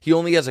yet. He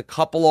only has a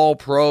couple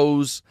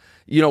All-Pros.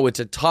 It's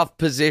a tough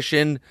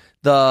position.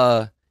 He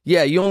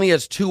only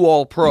has 2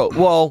 All-Pro.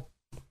 Well,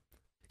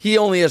 he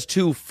only has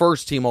 2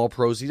 first-team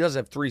All-Pros. He does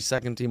have 3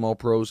 second-team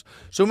All-Pros.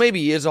 So maybe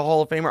he is a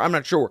Hall of Famer. I'm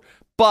not sure.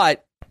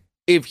 But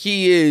if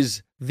he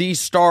is the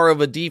star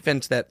of a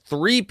defense that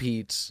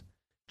three-peats,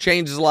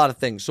 changes a lot of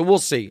things. So we'll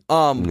see.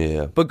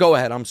 But go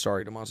ahead. I'm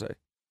sorry, Demonze.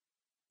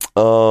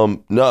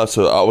 No,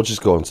 so I will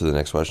just go into the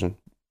next question.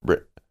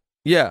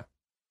 Yeah.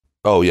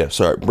 Oh, yeah,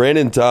 sorry.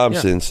 Brandon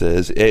Thompson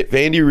says, if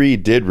Andy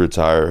Reid did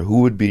retire,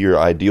 who would be your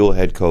ideal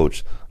head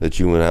coach that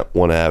you would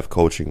want to have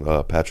coaching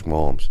Patrick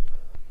Mahomes?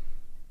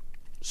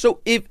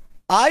 So if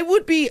I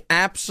would be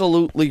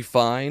absolutely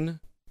fine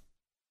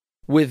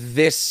with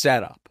this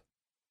setup.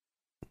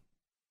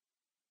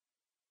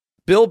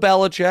 Bill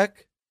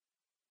Belichick,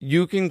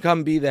 you can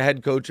come be the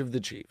head coach of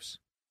the Chiefs.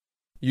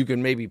 You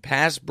can maybe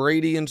pass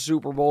Brady in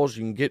Super Bowls.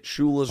 You can get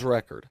Shula's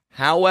record.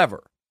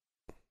 However,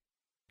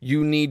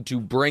 you need to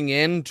bring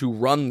in to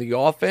run the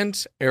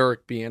offense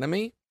Eric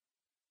Bieniemy.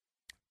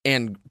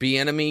 And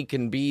Bieniemy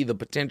can be the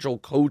potential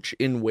coach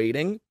in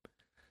waiting.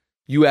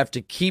 You have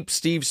to keep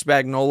Steve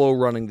Spagnuolo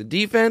running the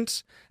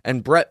defense,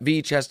 and Brett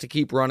Veach has to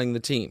keep running the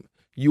team.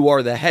 You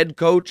are the head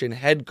coach and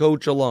head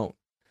coach alone.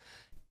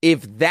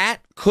 If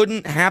that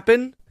couldn't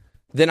happen,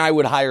 then I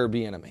would hire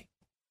Bieniemy.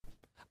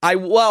 I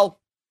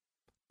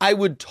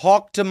would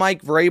talk to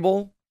Mike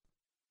Vrabel,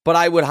 but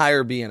I would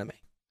hire Bieniemy.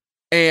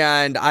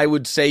 And I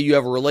would say you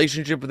have a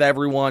relationship with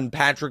everyone.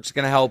 Patrick's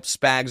going to help.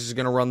 Spags is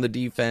going to run the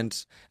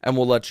defense, and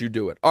we'll let you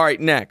do it. All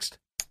right, next.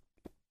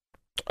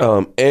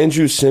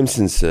 Andrew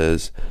Simpson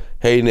says,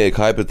 hey, Nick,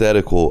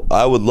 hypothetical.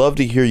 I would love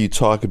to hear you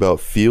talk about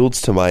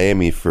Fields to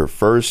Miami for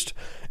first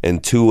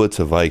and Tua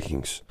to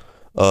Vikings.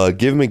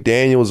 Give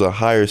McDaniels a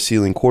higher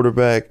ceiling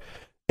quarterback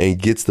and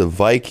gets the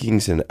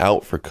Vikings and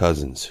out for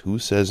Cousins. Who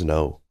says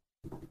no?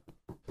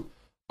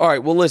 All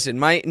right, well, listen,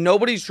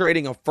 nobody's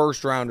trading a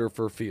first rounder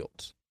for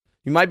Fields.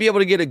 You might be able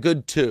to get a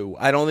good 2.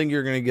 I don't think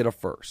you're going to get a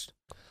first.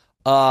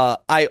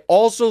 I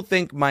also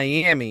think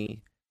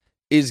Miami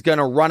is going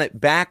to run it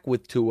back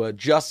with Tua,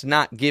 just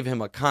not give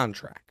him a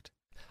contract.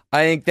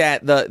 I think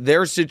that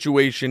their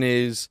situation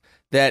is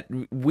that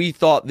we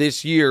thought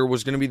this year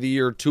was going to be the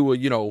year Tua,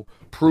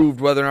 proved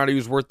whether or not he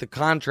was worth the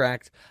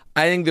contract.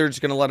 I think they're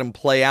just going to let him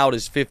play out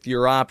his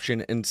 5th-year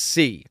option and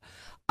see.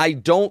 I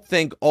don't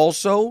think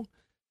also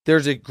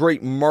there's a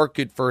great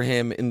market for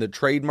him in the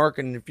trade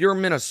market. And if you're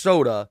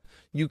Minnesota,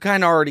 you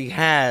kind of already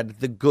had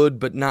the good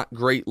but not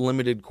great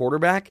limited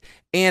quarterback.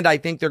 And I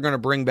think they're going to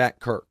bring back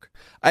Kirk.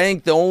 I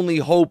think the only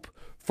hope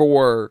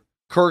for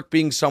Kirk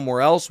being somewhere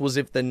else was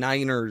if the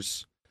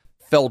Niners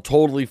fell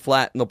totally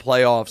flat in the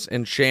playoffs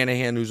and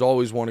Shanahan, who's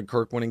always wanted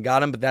Kirk, went and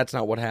got him. But that's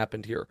not what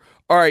happened here.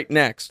 All right,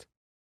 next.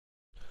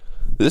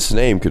 This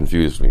name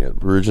confused me. I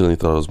originally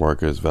thought it was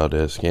Marcus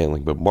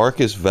Valdez-Scantling, but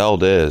Marcus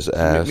Valdez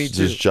asked,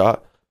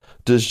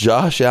 does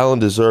Josh Allen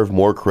deserve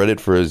more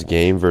credit for his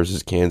game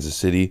versus Kansas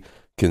City,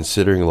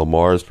 considering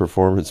Lamar's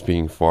performance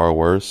being far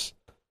worse?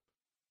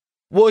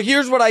 Well,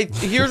 here's what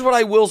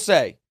I will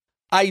say.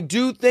 I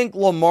do think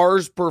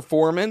Lamar's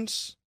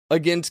performance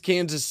against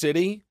Kansas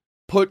City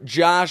put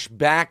Josh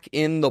back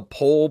in the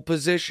pole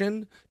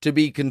position to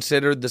be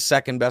considered the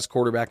second best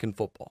quarterback in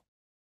football.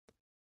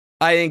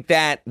 I think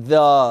that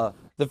the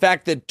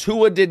fact that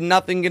Tua did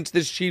nothing against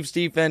this Chiefs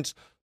defense,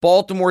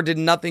 Baltimore did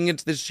nothing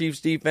against this Chiefs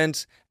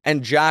defense,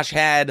 and Josh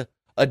had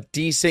a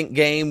decent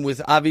game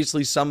with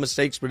obviously some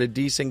mistakes, but a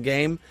decent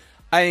game,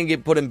 I think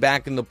it put him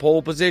back in the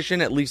pole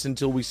position, at least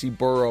until we see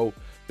Burrow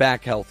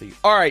back healthy.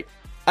 All right,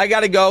 I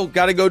got to go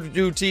to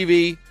do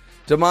TV.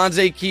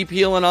 DeMonze, keep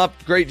healing up.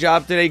 Great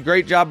job today.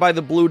 Great job by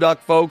the Blue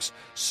Duck folks.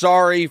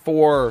 Sorry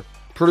for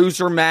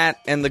producer Matt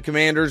and the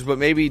Commanders, but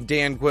maybe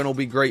Dan Quinn will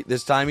be great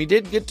this time. He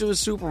did get to a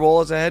Super Bowl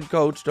as a head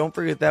coach. Don't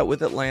forget that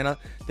with Atlanta.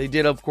 They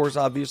did, of course,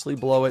 obviously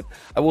blow it.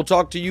 I will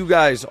talk to you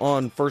guys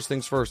on First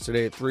Things First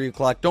today at 3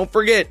 o'clock. Don't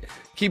forget,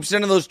 keep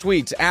sending those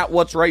tweets at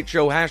What's Right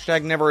Show,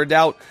 hashtag Never a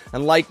Doubt,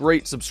 and like,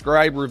 rate,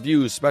 subscribe,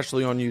 review,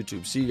 especially on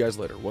YouTube. See you guys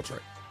later. What's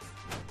Right?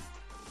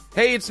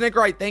 Hey, it's Nick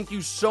Wright. Thank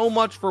you so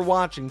much for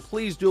watching.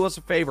 Please do us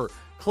a favor.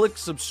 Click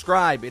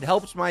subscribe. It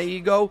helps my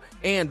ego,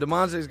 and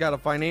DeMonze's got a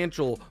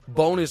financial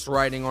bonus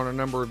writing on a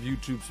number of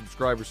YouTube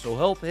subscribers, so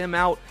help him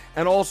out.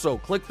 And also,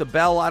 click the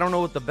bell. I don't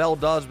know what the bell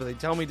does, but they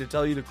tell me to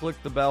tell you to click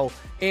the bell.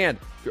 And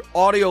your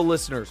audio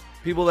listeners,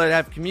 people that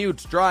have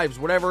commutes, drives,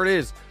 whatever it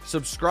is,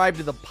 subscribe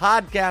to the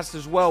podcast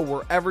as well,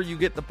 wherever you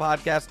get the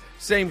podcast.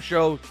 Same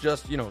show,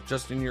 just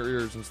in your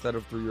ears instead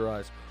of through your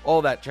eyes.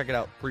 All that, check it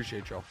out.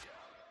 Appreciate y'all.